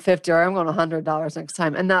 I'm going 50 or I'm going $100 next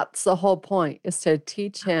time. And that's the whole point, is to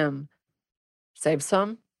teach him, save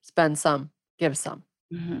some, spend some, give some.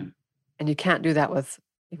 Mm-hmm. And you can't do that with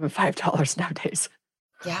even $5 nowadays.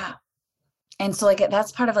 Yeah. And so like,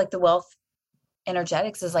 that's part of like the wealth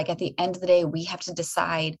energetics is like, at the end of the day, we have to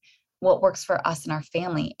decide what works for us and our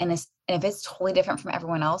family. And if it's totally different from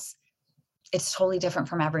everyone else, it's totally different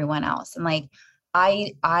from everyone else. And like,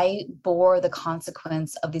 I bore the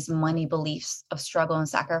consequence of these money beliefs of struggle and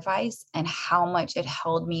sacrifice and how much it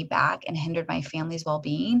held me back and hindered my family's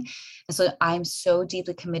well-being. And so I'm so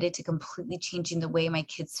deeply committed to completely changing the way my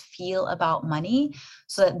kids feel about money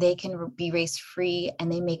so that they can be raised free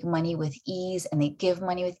and they make money with ease and they give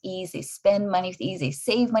money with ease. They spend money with ease. They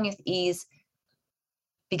save money with ease,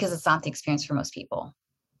 because it's not the experience for most people.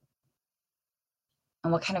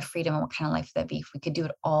 And what kind of freedom and what kind of life would that be if we could do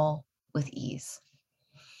it all with ease?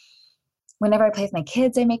 Whenever I play with my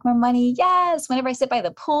kids, I make more money. Yes. Whenever I sit by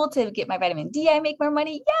the pool to get my vitamin D, I make more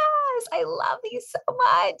money. Yes. I love these so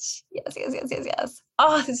much. Yes, yes, yes, yes, yes.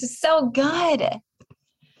 Oh, this is so good.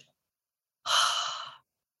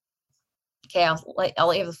 Okay, I'll let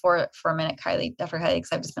you have the floor for a minute, Kylie, Dr. Kylie,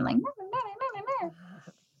 because I've just been like, no.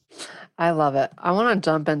 I love it. I want to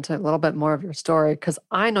jump into a little bit more of your story because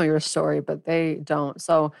I know your story, but they don't.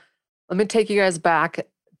 So let me take you guys back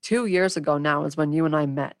 2 years ago now is when you and I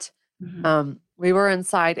met. Mm-hmm. We were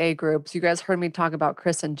inside a group. So you guys heard me talk about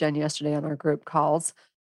Chris and Jen yesterday on our group calls.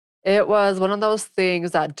 It was one of those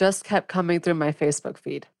things that just kept coming through my Facebook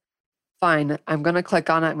feed. Fine, I'm going to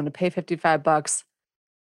click on it. I'm going to pay $55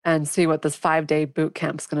 and see what this 5-day boot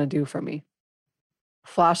camp's going to do for me.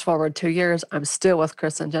 Flash forward 2 years, I'm still with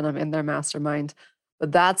Chris and Jen. I'm in their mastermind.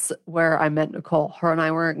 But that's where I met Nicole. Her and I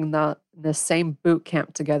were in the same boot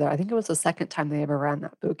camp together. I think it was the second time they ever ran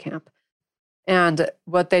that boot camp. And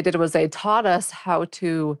what they did was they taught us how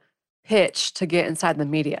to pitch to get inside the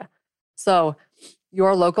media. So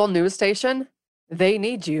your local news station, they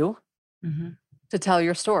need you to tell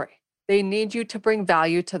your story. They need you to bring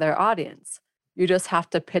value to their audience. You just have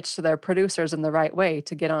to pitch to their producers in the right way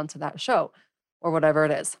to get onto that show or whatever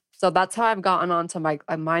it is. So that's how I've gotten onto my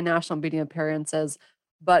national media appearances.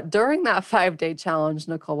 But during that 5-day challenge,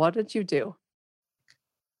 Nicole, what did you do?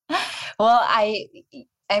 Well,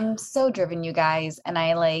 I'm so driven, you guys, and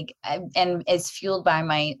and it's fueled by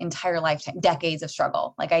my entire lifetime, decades of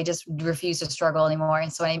struggle. Like I just refuse to struggle anymore.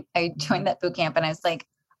 And so I joined that boot camp and I was like,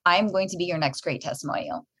 I'm going to be your next great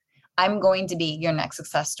testimonial. I'm going to be your next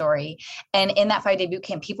success story. And in that 5-day boot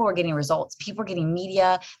camp, people were getting results. People were getting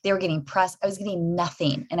media. They were getting press. I was getting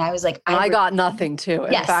nothing. And I was like, I got nothing too.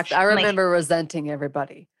 In fact, I remember resenting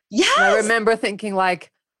everybody. Yes. And I remember thinking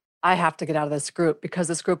like, I have to get out of this group because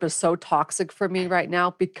this group is so toxic for me right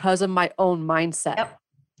now because of my own mindset.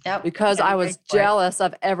 Yep. Because I was jealous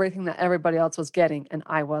of everything that everybody else was getting and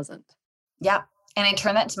I wasn't. Yep. And I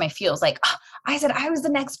turned that into my feels. Like, oh, I said, I was the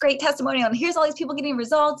next great testimonial and here's all these people getting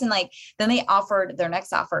results. And like, then they offered their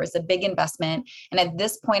next offer is a big investment. And at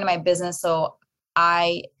this point in my business, so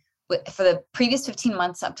for the previous 15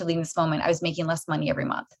 months up to leaving this moment, I was making less money every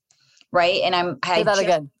month. Right. And Say that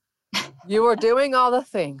again. You were doing all the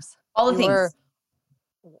things. All the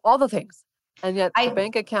things. And yet the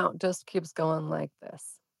bank account just keeps going like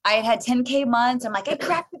this. I had 10K months. I'm like, I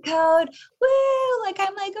cracked the code. Woo! Like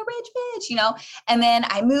I'm like a rich bitch, And then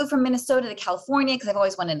I moved from Minnesota to California because I've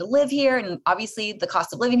always wanted to live here. And obviously the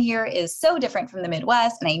cost of living here is so different from the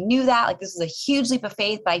Midwest. And I knew that like this was a huge leap of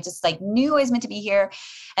faith, but I just like knew I was meant to be here.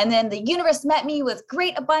 And then the universe met me with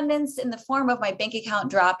great abundance in the form of my bank account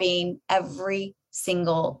dropping every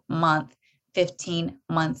single month, 15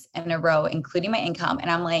 months in a row, including my income. And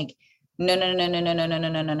I'm like, no.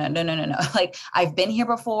 Like I've been here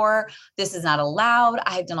before. This is not allowed.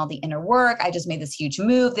 I've done all the inner work. I just made this huge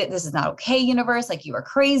move that this is not okay, universe. Like you are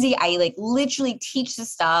crazy. I like literally teach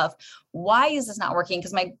this stuff. Why is this not working?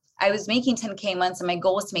 Because I was making 10K months and my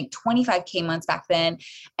goal was to make 25K months back then.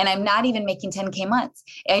 And I'm not even making 10K months.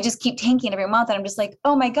 I just keep tanking every month. And I'm just like,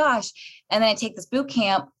 oh my gosh. And then I take this boot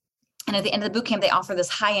camp. And at the end of the boot camp, they offer this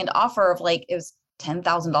high-end offer of like, it was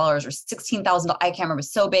 $10,000 or $16,000. I can't remember.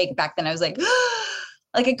 So big back then. I was like,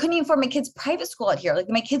 like I couldn't even afford my kids' private school out here. Like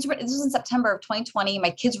my kids were, this was in September of 2020.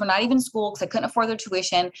 My kids were not even in school because I couldn't afford their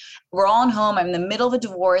tuition. We're all in home. I'm in the middle of a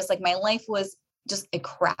divorce. Like my life was just a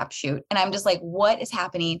crapshoot. And I'm just like, what is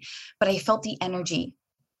happening? But I felt the energy.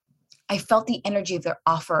 I felt the energy of their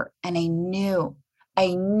offer. And I knew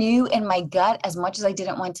in my gut, as much as I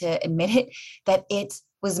didn't want to admit it, that it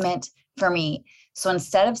was meant for me. So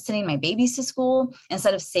instead of sending my babies to school,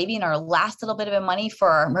 instead of saving our last little bit of money for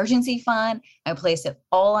our emergency fund, I placed it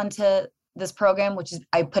all onto this program, which is,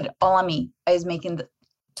 I put it all on me. I was making the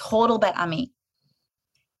total bet on me.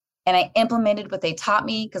 And I implemented what they taught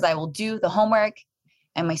me because I will do the homework,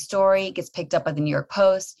 and my story gets picked up by the New York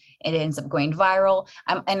Post. It ends up going viral.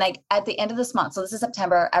 And like at the end of this month, so this is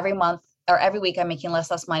September, every month or every week, I'm making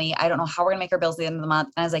less money. I don't know how we're gonna make our bills at the end of the month.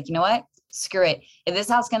 And I was like, you know what? Screw it. If this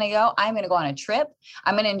is how it's going to go, I'm going to go on a trip.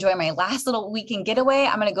 I'm going to enjoy my last little weekend getaway.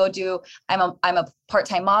 I'm going to go do, I'm a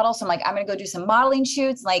part-time model. So I'm like, I'm going to go do some modeling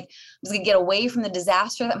shoots. Like I'm just going to get away from the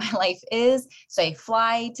disaster that my life is. So I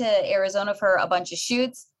fly to Arizona for a bunch of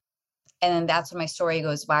shoots. And then that's when my story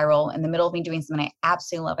goes viral in the middle of me doing something I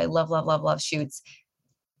absolutely love. I love shoots.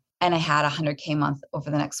 And I had 100K a month over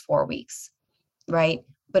the next 4 weeks. Right.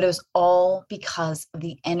 But it was all because of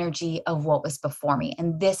the energy of what was before me.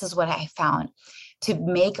 And this is what I found. To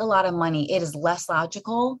make a lot of money, it is less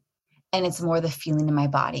logical and it's more the feeling in my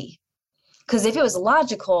body. Because if it was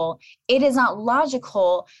logical, it is not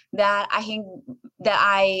logical that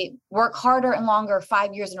I work harder and longer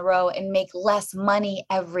 5 years in a row and make less money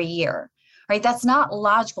every year. Right? That's not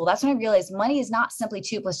logical. That's when I realized money is not simply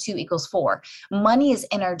 2 + 2 = 4. Money is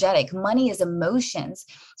energetic. Money is emotions.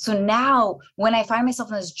 So now when I find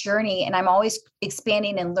myself on this journey and I'm always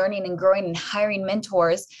expanding and learning and growing and hiring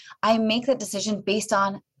mentors, I make that decision based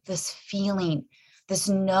on this feeling, this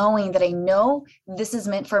knowing that I know this is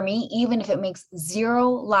meant for me, even if it makes zero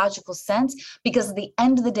logical sense, because at the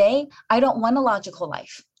end of the day, I don't want a logical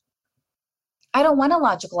life. I don't want a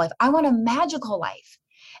logical life. I want a magical life.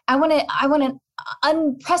 I want an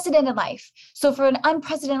unprecedented life. So for an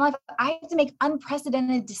unprecedented life, I have to make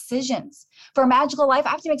unprecedented decisions. For a magical life, I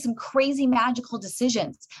have to make some crazy magical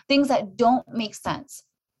decisions, things that don't make sense,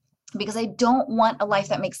 because I don't want a life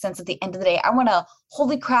that makes sense at the end of the day. I want a,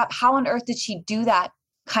 holy crap, how on earth did she do that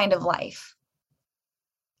kind of life?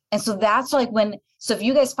 And so that's like so if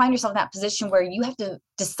you guys find yourself in that position where you have to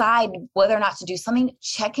decide whether or not to do something,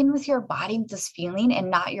 check in with your body with this feeling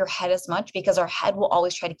and not your head as much, because our head will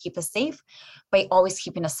always try to keep us safe by always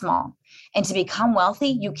keeping us small. And to become wealthy,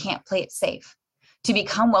 you can't play it safe. To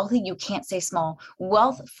become wealthy, you can't stay small.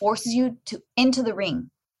 Wealth forces you into the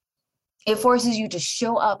ring. It forces you to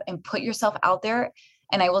show up and put yourself out there.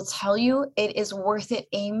 And I will tell you, it is worth it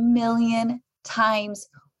 1,000,000 times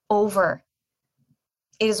over.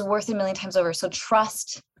 It is worth 1,000,000 times over. So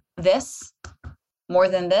trust this more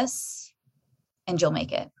than this, and you'll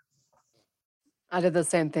make it. I did the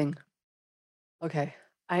same thing. Okay,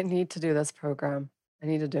 I need to do this program. I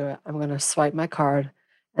need to do it. I'm going to swipe my card,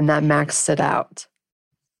 and that maxed it out.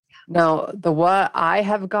 Now, what I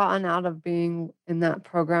have gotten out of being in that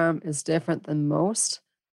program is different than most.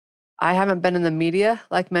 I haven't been in the media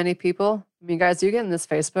like many people. I mean, guys, you get in this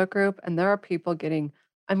Facebook group, and there are people getting,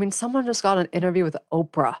 someone just got an interview with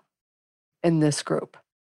Oprah in this group.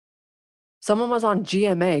 Someone was on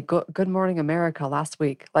GMA, Good Morning America, last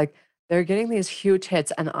week. Like, they're getting these huge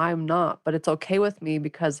hits, and I'm not. But it's okay with me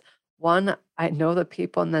because, one, I know the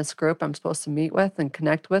people in this group I'm supposed to meet with and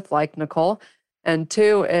connect with, like Nicole. And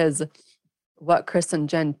two is what Chris and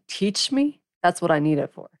Jen teach me. That's what I need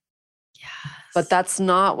it for. Yes. But that's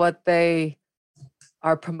not what they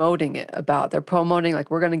are promoting it about. They're promoting like,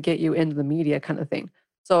 we're going to get you into the media kind of thing.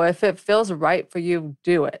 So if it feels right for you,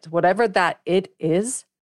 do it. Whatever that it is,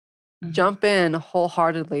 jump in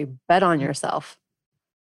wholeheartedly, bet on yourself.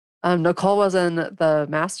 Nicole was in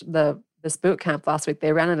this boot camp last week.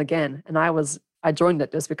 They ran it again. And I joined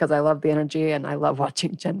it just because I love the energy and I love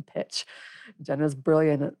watching Jen pitch. Jen is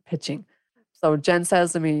brilliant at pitching. So Jen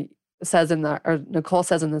says to me, Nicole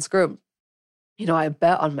says in this group, I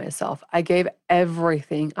bet on myself. I gave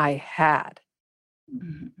everything I had.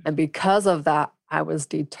 Mm-hmm. And because of that, I was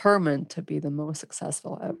determined to be the most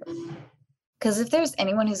successful ever. Because if there's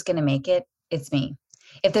anyone who's going to make it, it's me.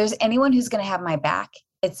 If there's anyone who's going to have my back,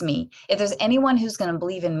 it's me. If there's anyone who's going to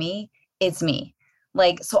believe in me, it's me.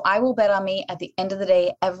 So I will bet on me at the end of the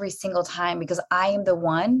day, every single time, because I am the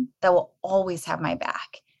one that will always have my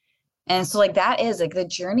back. And so that is the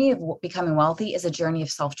journey of becoming wealthy is a journey of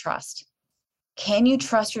self-trust. Can you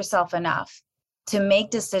trust yourself enough to make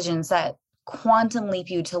decisions that quantum leap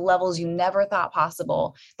you to levels you never thought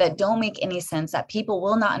possible, that don't make any sense, that people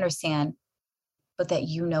will not understand, but that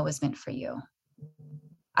you know is meant for you.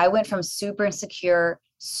 I went from super insecure,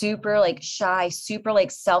 super like shy, super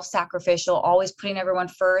like self-sacrificial, always putting everyone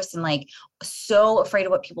first and like so afraid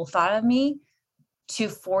of what people thought of me, to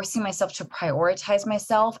forcing myself to prioritize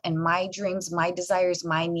myself and my dreams, my desires,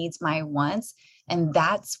 my needs, my wants. And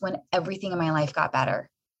that's when everything in my life got better.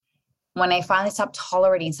 When I finally stopped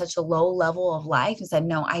tolerating such a low level of life and said,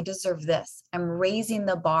 no, I deserve this. I'm raising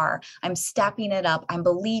the bar. I'm stepping it up. I'm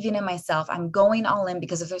believing in myself. I'm going all in,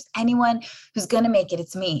 because if there's anyone who's going to make it,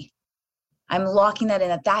 it's me. I'm locking that in,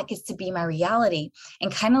 that gets to be my reality.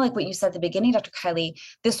 And kind of like what you said at the beginning, Dr. Kylie,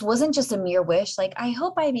 this wasn't just a mere wish. Like, I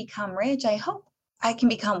hope I become rich. I hope I can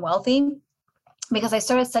become wealthy, because I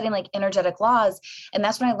started studying like energetic laws. And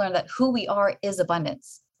that's when I learned that who we are is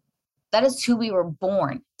abundance. That is who we were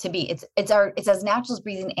born to be. It's as natural as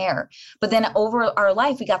breathing air. But then over our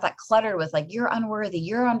life, we got that cluttered with like, you're unworthy,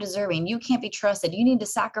 you're undeserving, you can't be trusted, you need to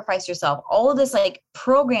sacrifice yourself. All of this like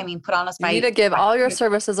programming put on us You need to give all your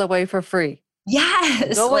services away for free.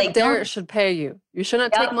 Yes. No one there should pay you. You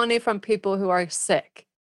shouldn't take money from people who are sick.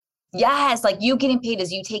 Yes. Like, you getting paid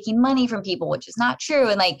is you taking money from people, which is not true.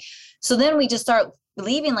 And like, so then we just start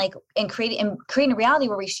believing like, and creating a reality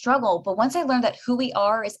where we struggle. But once I learned that who we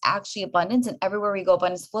are is actually abundance, and everywhere we go,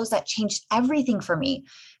 abundance flows, that changed everything for me.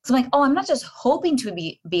 So I'm like, oh, I'm not just hoping to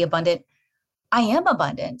be abundant. I am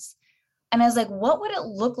abundance. And I was like, what would it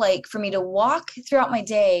look like for me to walk throughout my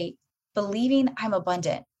day believing I'm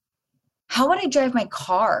abundant? How would I drive my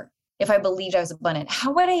car if I believed I was abundant?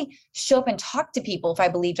 How would I show up and talk to people if I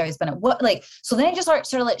believed I was abundant? So then I just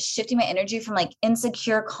started like shifting my energy from like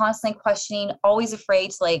insecure, constantly questioning, always afraid,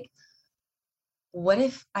 to like, what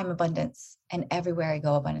if I'm abundance and everywhere I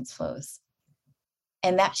go, abundance flows?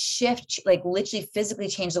 And that shift, like, literally physically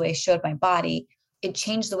changed the way I showed my body. It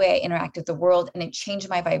changed the way I interact with the world, and it changed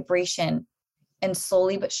my vibration. And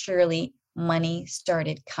slowly but surely, money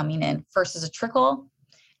started coming in, first as a trickle,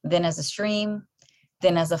 then as a stream,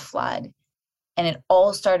 then as a flood. And it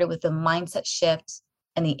all started with the mindset shift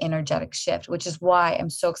and the energetic shift, which is why I'm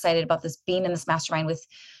so excited about this, being in this mastermind with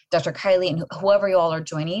Dr. Kylie and whoever you all are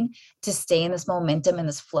joining, to stay in this momentum and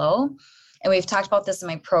this flow. And we've talked about this in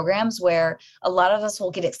my programs, where a lot of us will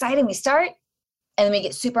get excited and we start, and then we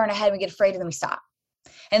get super on our head and we get afraid and then we stop.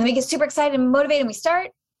 And then we get super excited and motivated and we start,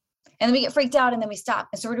 and then we get freaked out and then we stop.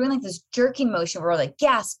 And so we're doing like this jerking motion where we're like,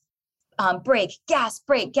 gas, brake, gas,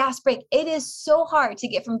 brake, gas, brake. It is so hard to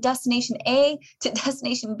get from destination A to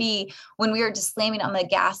destination B when we are just slamming on the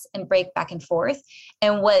gas and brake back and forth.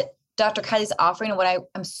 And what Dr. Kylie's offering, and what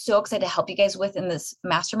I'm so excited to help you guys with in this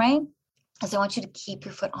mastermind, is I want you to keep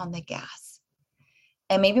your foot on the gas.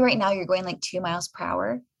 And maybe right now you're going like 2 miles per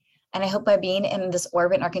hour. And I hope by being in this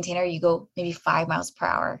orbit in our container, you go maybe 5 miles per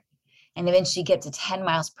hour. And eventually you get to 10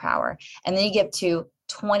 miles per hour. And then you get to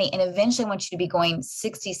 20. And eventually I want you to be going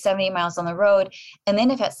 60, 70 miles on the road. And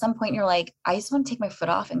then if at some point you're like, I just want to take my foot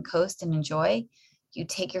off and coast and enjoy, you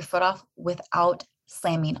take your foot off without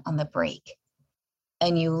slamming on the brake.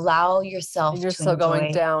 And you allow yourself and you're still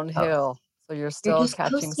going downhill. So you're still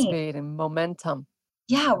catching coasting. Speed and momentum.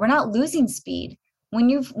 Yeah, we're not losing speed. When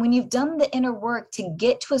you've done the inner work to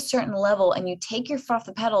get to a certain level and you take your foot off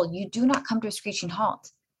the pedal, you do not come to a screeching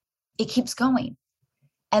halt. It keeps going.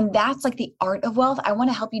 And that's like the art of wealth. I want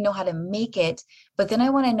to help you know how to make it, but then I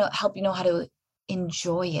want to help you know how to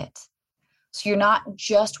enjoy it. So you're not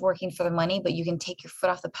just working for the money, but you can take your foot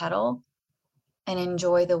off the pedal and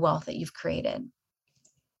enjoy the wealth that you've created.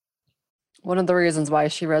 One of the reasons why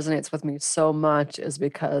she resonates with me so much is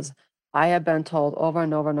because I have been told over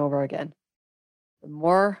and over and over again, the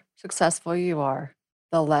more successful you are,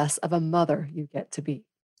 the less of a mother you get to be.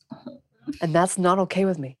 And that's not okay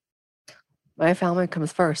with me. My family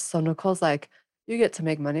comes first. So Nicole's like, you get to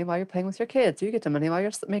make money while you're playing with your kids. You get to make money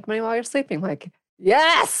while you're sleeping. Like,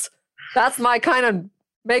 yes, that's my kind of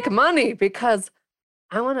make money, because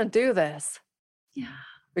I want to do this. Yeah.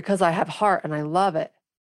 Because I have heart and I love it.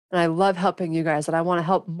 And I love helping you guys, and I want to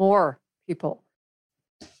help more people.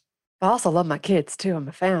 But I also love my kids too, and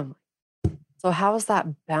my family. So how is that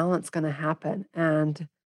balance going to happen? And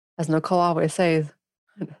as Nicole always says,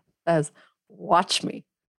 watch me.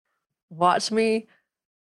 Watch me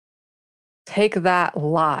take that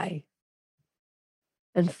lie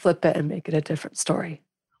and flip it and make it a different story.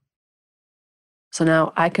 So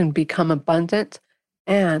now I can become abundant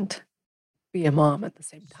and be a mom at the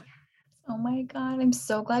same time. Oh my God, I'm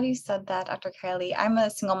so glad you said that, Dr. Kylie. I'm a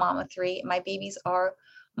single mom of 3. My babies are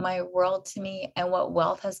my world to me. And what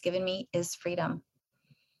wealth has given me is freedom.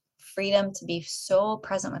 Freedom to be so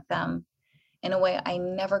present with them in a way I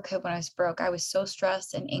never could when I was broke. I was so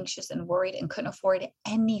stressed and anxious and worried and couldn't afford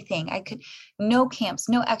anything. No camps,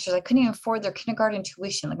 no extras. I couldn't even afford their kindergarten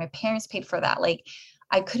tuition. Like my parents paid for that. Like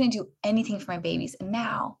I couldn't do anything for my babies. And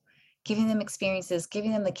now giving them experiences,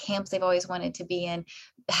 giving them the camps they've always wanted to be in,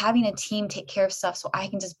 having a team take care of stuff so I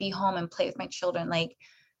can just be home and play with my children. Like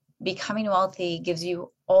becoming wealthy gives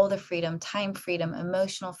you all the freedom, time freedom,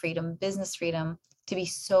 emotional freedom, business freedom to be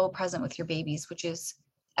so present with your babies, which is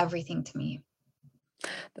everything to me.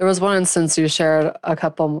 There was one instance you shared a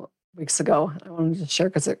couple weeks ago. I wanted to share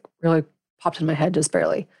because it really popped in my head just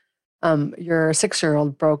barely. Your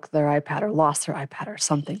 6-year-old broke their iPad or lost their iPad or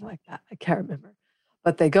something like that. I can't remember.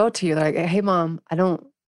 But they go to you, they're like, hey, Mom, I'm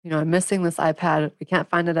missing this iPad. We can't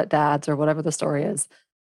find it at Dad's or whatever the story is.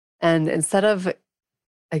 And instead of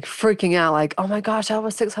like freaking out, like, oh my gosh, that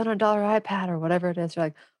was $600 iPad or whatever it is, you're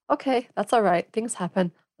like, okay, that's all right. Things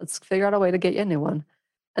happen. Let's figure out a way to get you a new one.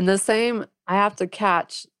 And the same, I have to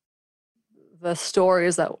catch the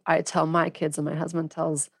stories that I tell my kids and my husband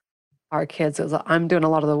tells our kids. Is I'm doing a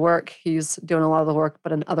lot of the work. He's doing a lot of the work,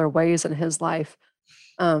 but in other ways in his life.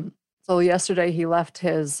 So yesterday he left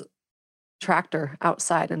his tractor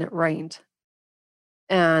outside and it rained.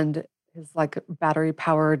 And his like battery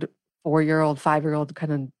powered 4-year-old, 5-year-old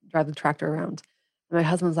kind of drive the tractor around. And my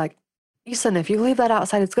husband's like, Ethan, if you leave that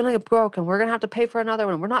outside, it's going to get broken. We're going to have to pay for another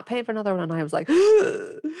one. We're not paying for another one. And I was like,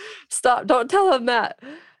 stop, don't tell him that.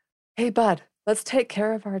 Hey, bud, let's take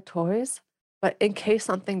care of our toys. But in case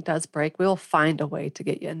something does break, we'll find a way to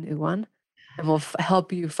get you a new one. And we'll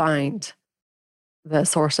help you find the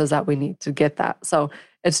sources that we need to get that. So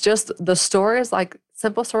it's just the stories, like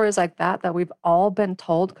simple stories like that we've all been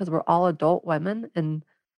told because we're all adult women. And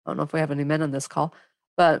I don't know if we have any men on this call,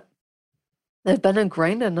 but they've been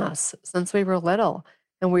ingrained in us since we were little.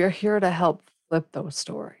 And we are here to help flip those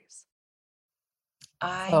stories.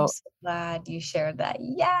 I'm so glad you shared that.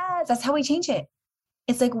 Yes, that's how we change it.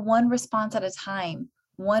 It's like one response at a time,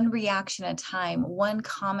 one reaction at a time, one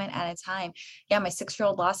comment at a time. Yeah, my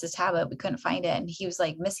 6-year-old lost his tablet. We couldn't find it. And he was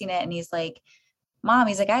like missing it. And he's like, Mom,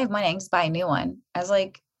 he's like, I have money. I can just buy a new one. I was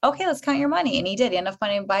like, okay, let's count your money. And he did. He ended up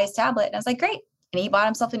money to buy his tablet. And I was like, great. And he bought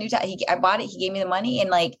himself a new tablet. I bought it. He gave me the money.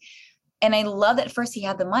 And I love that at first he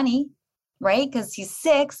had the money, right? Because he's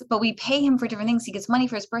 6, but we pay him for different things. He gets money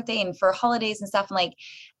for his birthday and for holidays and stuff. And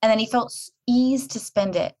then he felt ease to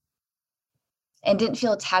spend it and didn't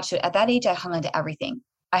feel attached to it. At that age, I hung on to everything.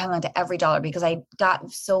 I hung on to every dollar because I got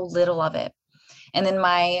so little of it. And then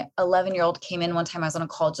my 11-year-old came in one time. I was on a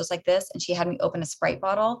call just like this, and she had me open a Sprite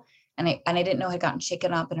bottle, and I didn't know it had gotten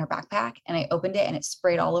shaken up in her backpack. And I opened it, and it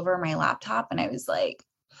sprayed all over my laptop. And I was like,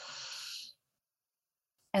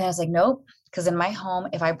 nope. Because in my home,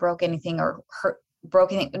 if I broke anything or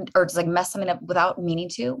broke anything or just like mess something up without meaning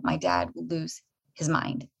to, my dad would lose his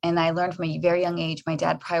mind. And I learned from a very young age, my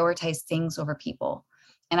dad prioritized things over people.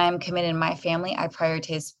 And I'm committed in my family. I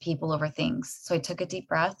prioritize people over things. So I took a deep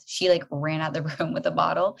breath. She ran out of the room with a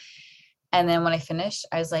bottle. And then when I finished,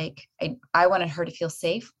 I was like, I wanted her to feel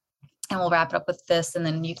safe. And we'll wrap it up with this. And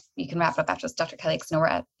then you can wrap it up after this, Dr. Kylie, because we're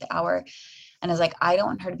at the hour. And I was like, I don't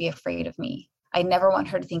want her to be afraid of me. I never want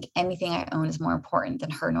her to think anything I own is more important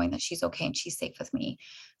than her knowing that she's okay and she's safe with me.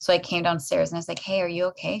 So I came downstairs and I was like, hey, are you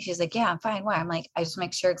okay? She's like, yeah, I'm fine. Why? I'm like, I just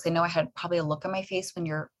make sure, because I know I had probably a look on my face when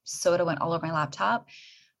your soda went all over my laptop.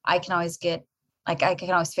 I can always I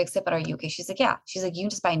can always fix it, but are you okay? She's like, yeah. She's like, you can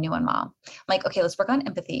just buy a new one, Mom. I'm like, okay, let's work on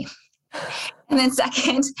empathy. And then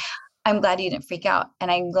second, I'm glad you didn't freak out. And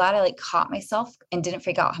I'm glad I caught myself and didn't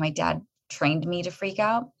freak out how my dad trained me to freak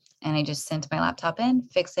out. And I just sent my laptop in,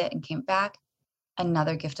 fixed it, and came back.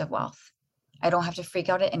 Another gift of wealth. I don't have to freak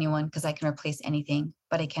out at anyone because I can replace anything,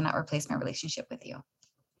 but I cannot replace my relationship with you.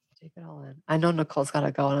 Take it all in. I know Nicole's got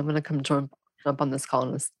to go, and I'm going to come jump on this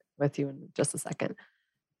call with you in just a second.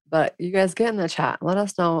 But you guys get in the chat. Let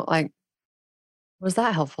us know, was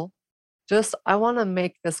that helpful? I want to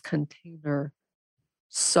make this container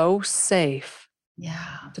so safe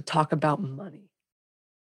to talk about money.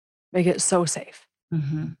 Make it so safe.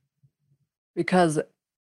 Mm-hmm. Because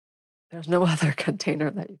there's no other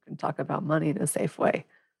container that you can talk about money in a safe way.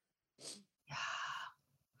 Yeah.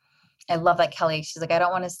 I love that, Kelly. She's like, I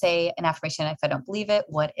don't want to say an affirmation if I don't believe it.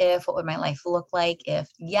 What if? What would my life look like if?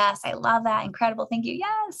 Yes, I love that. Incredible. Thank you.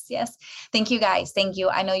 Yes. Thank you, guys. Thank you.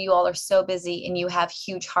 I know you all are so busy and you have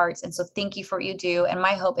huge hearts. And so thank you for what you do. And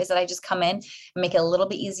my hope is that I just come in and make it a little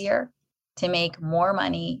bit easier to make more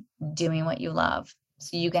money doing what you love,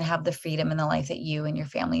 so you can have the freedom and the life that you and your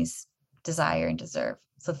families desire and deserve.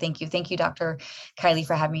 So thank you. Thank you, Dr. Kylie,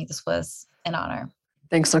 for having me. This was an honor.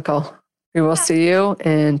 Thanks, Nicole. We will see you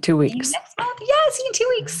in 2 weeks. See you next month. Yeah, see you in 2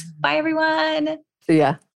 weeks. Bye, everyone. See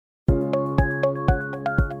ya.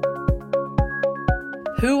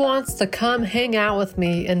 Who wants to come hang out with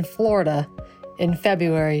me in Florida in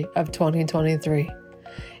February of 2023?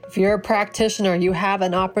 If you're a practitioner, you have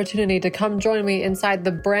an opportunity to come join me inside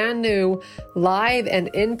the brand new live and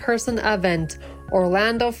in-person event,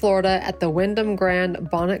 Orlando, Florida at the Wyndham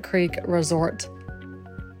Grand Bonnet Creek Resort.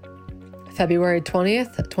 February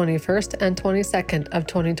 20th, 21st, and 22nd of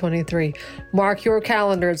 2023. Mark your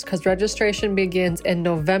calendars because registration begins in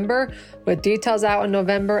November with details out in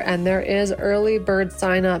November, and there is early bird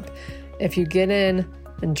sign up if you get in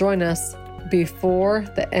and join us before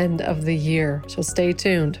the end of the year. So stay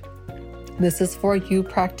tuned. This is for you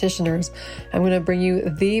practitioners. I'm going to bring you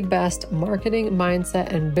the best marketing,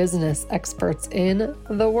 mindset, and business experts in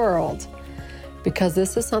the world, because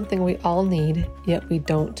this is something we all need, yet we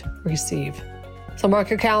don't receive. So mark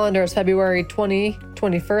your calendars, February 20,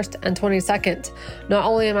 21st, and 22nd. Not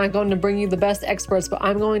only am I going to bring you the best experts, but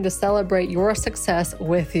I'm going to celebrate your success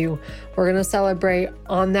with you. We're going to celebrate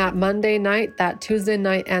on that Monday night, that Tuesday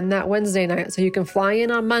night, and that Wednesday night. So you can fly in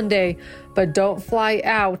on Monday, but don't fly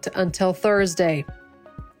out until Thursday.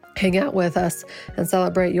 Hang out with us and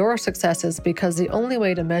celebrate your successes, because the only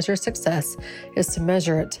way to measure success is to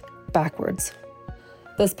measure it backwards.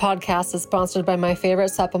 This podcast is sponsored by my favorite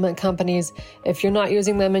supplement companies. If you're not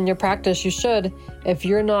using them in your practice, you should. If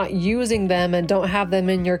you're not using them and don't have them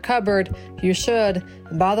in your cupboard, you should.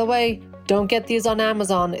 And by the way, don't get these on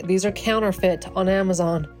Amazon. These are counterfeit on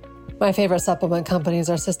Amazon. My favorite supplement companies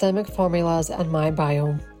are Systemic Formulas and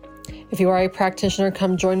MyBiome. If you are a practitioner,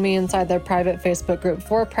 come join me inside their private Facebook group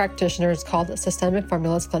for practitioners called Systemic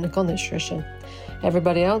Formulas Clinical Nutrition.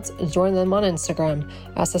 Everybody else, join them on Instagram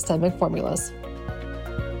at Systemic Formulas.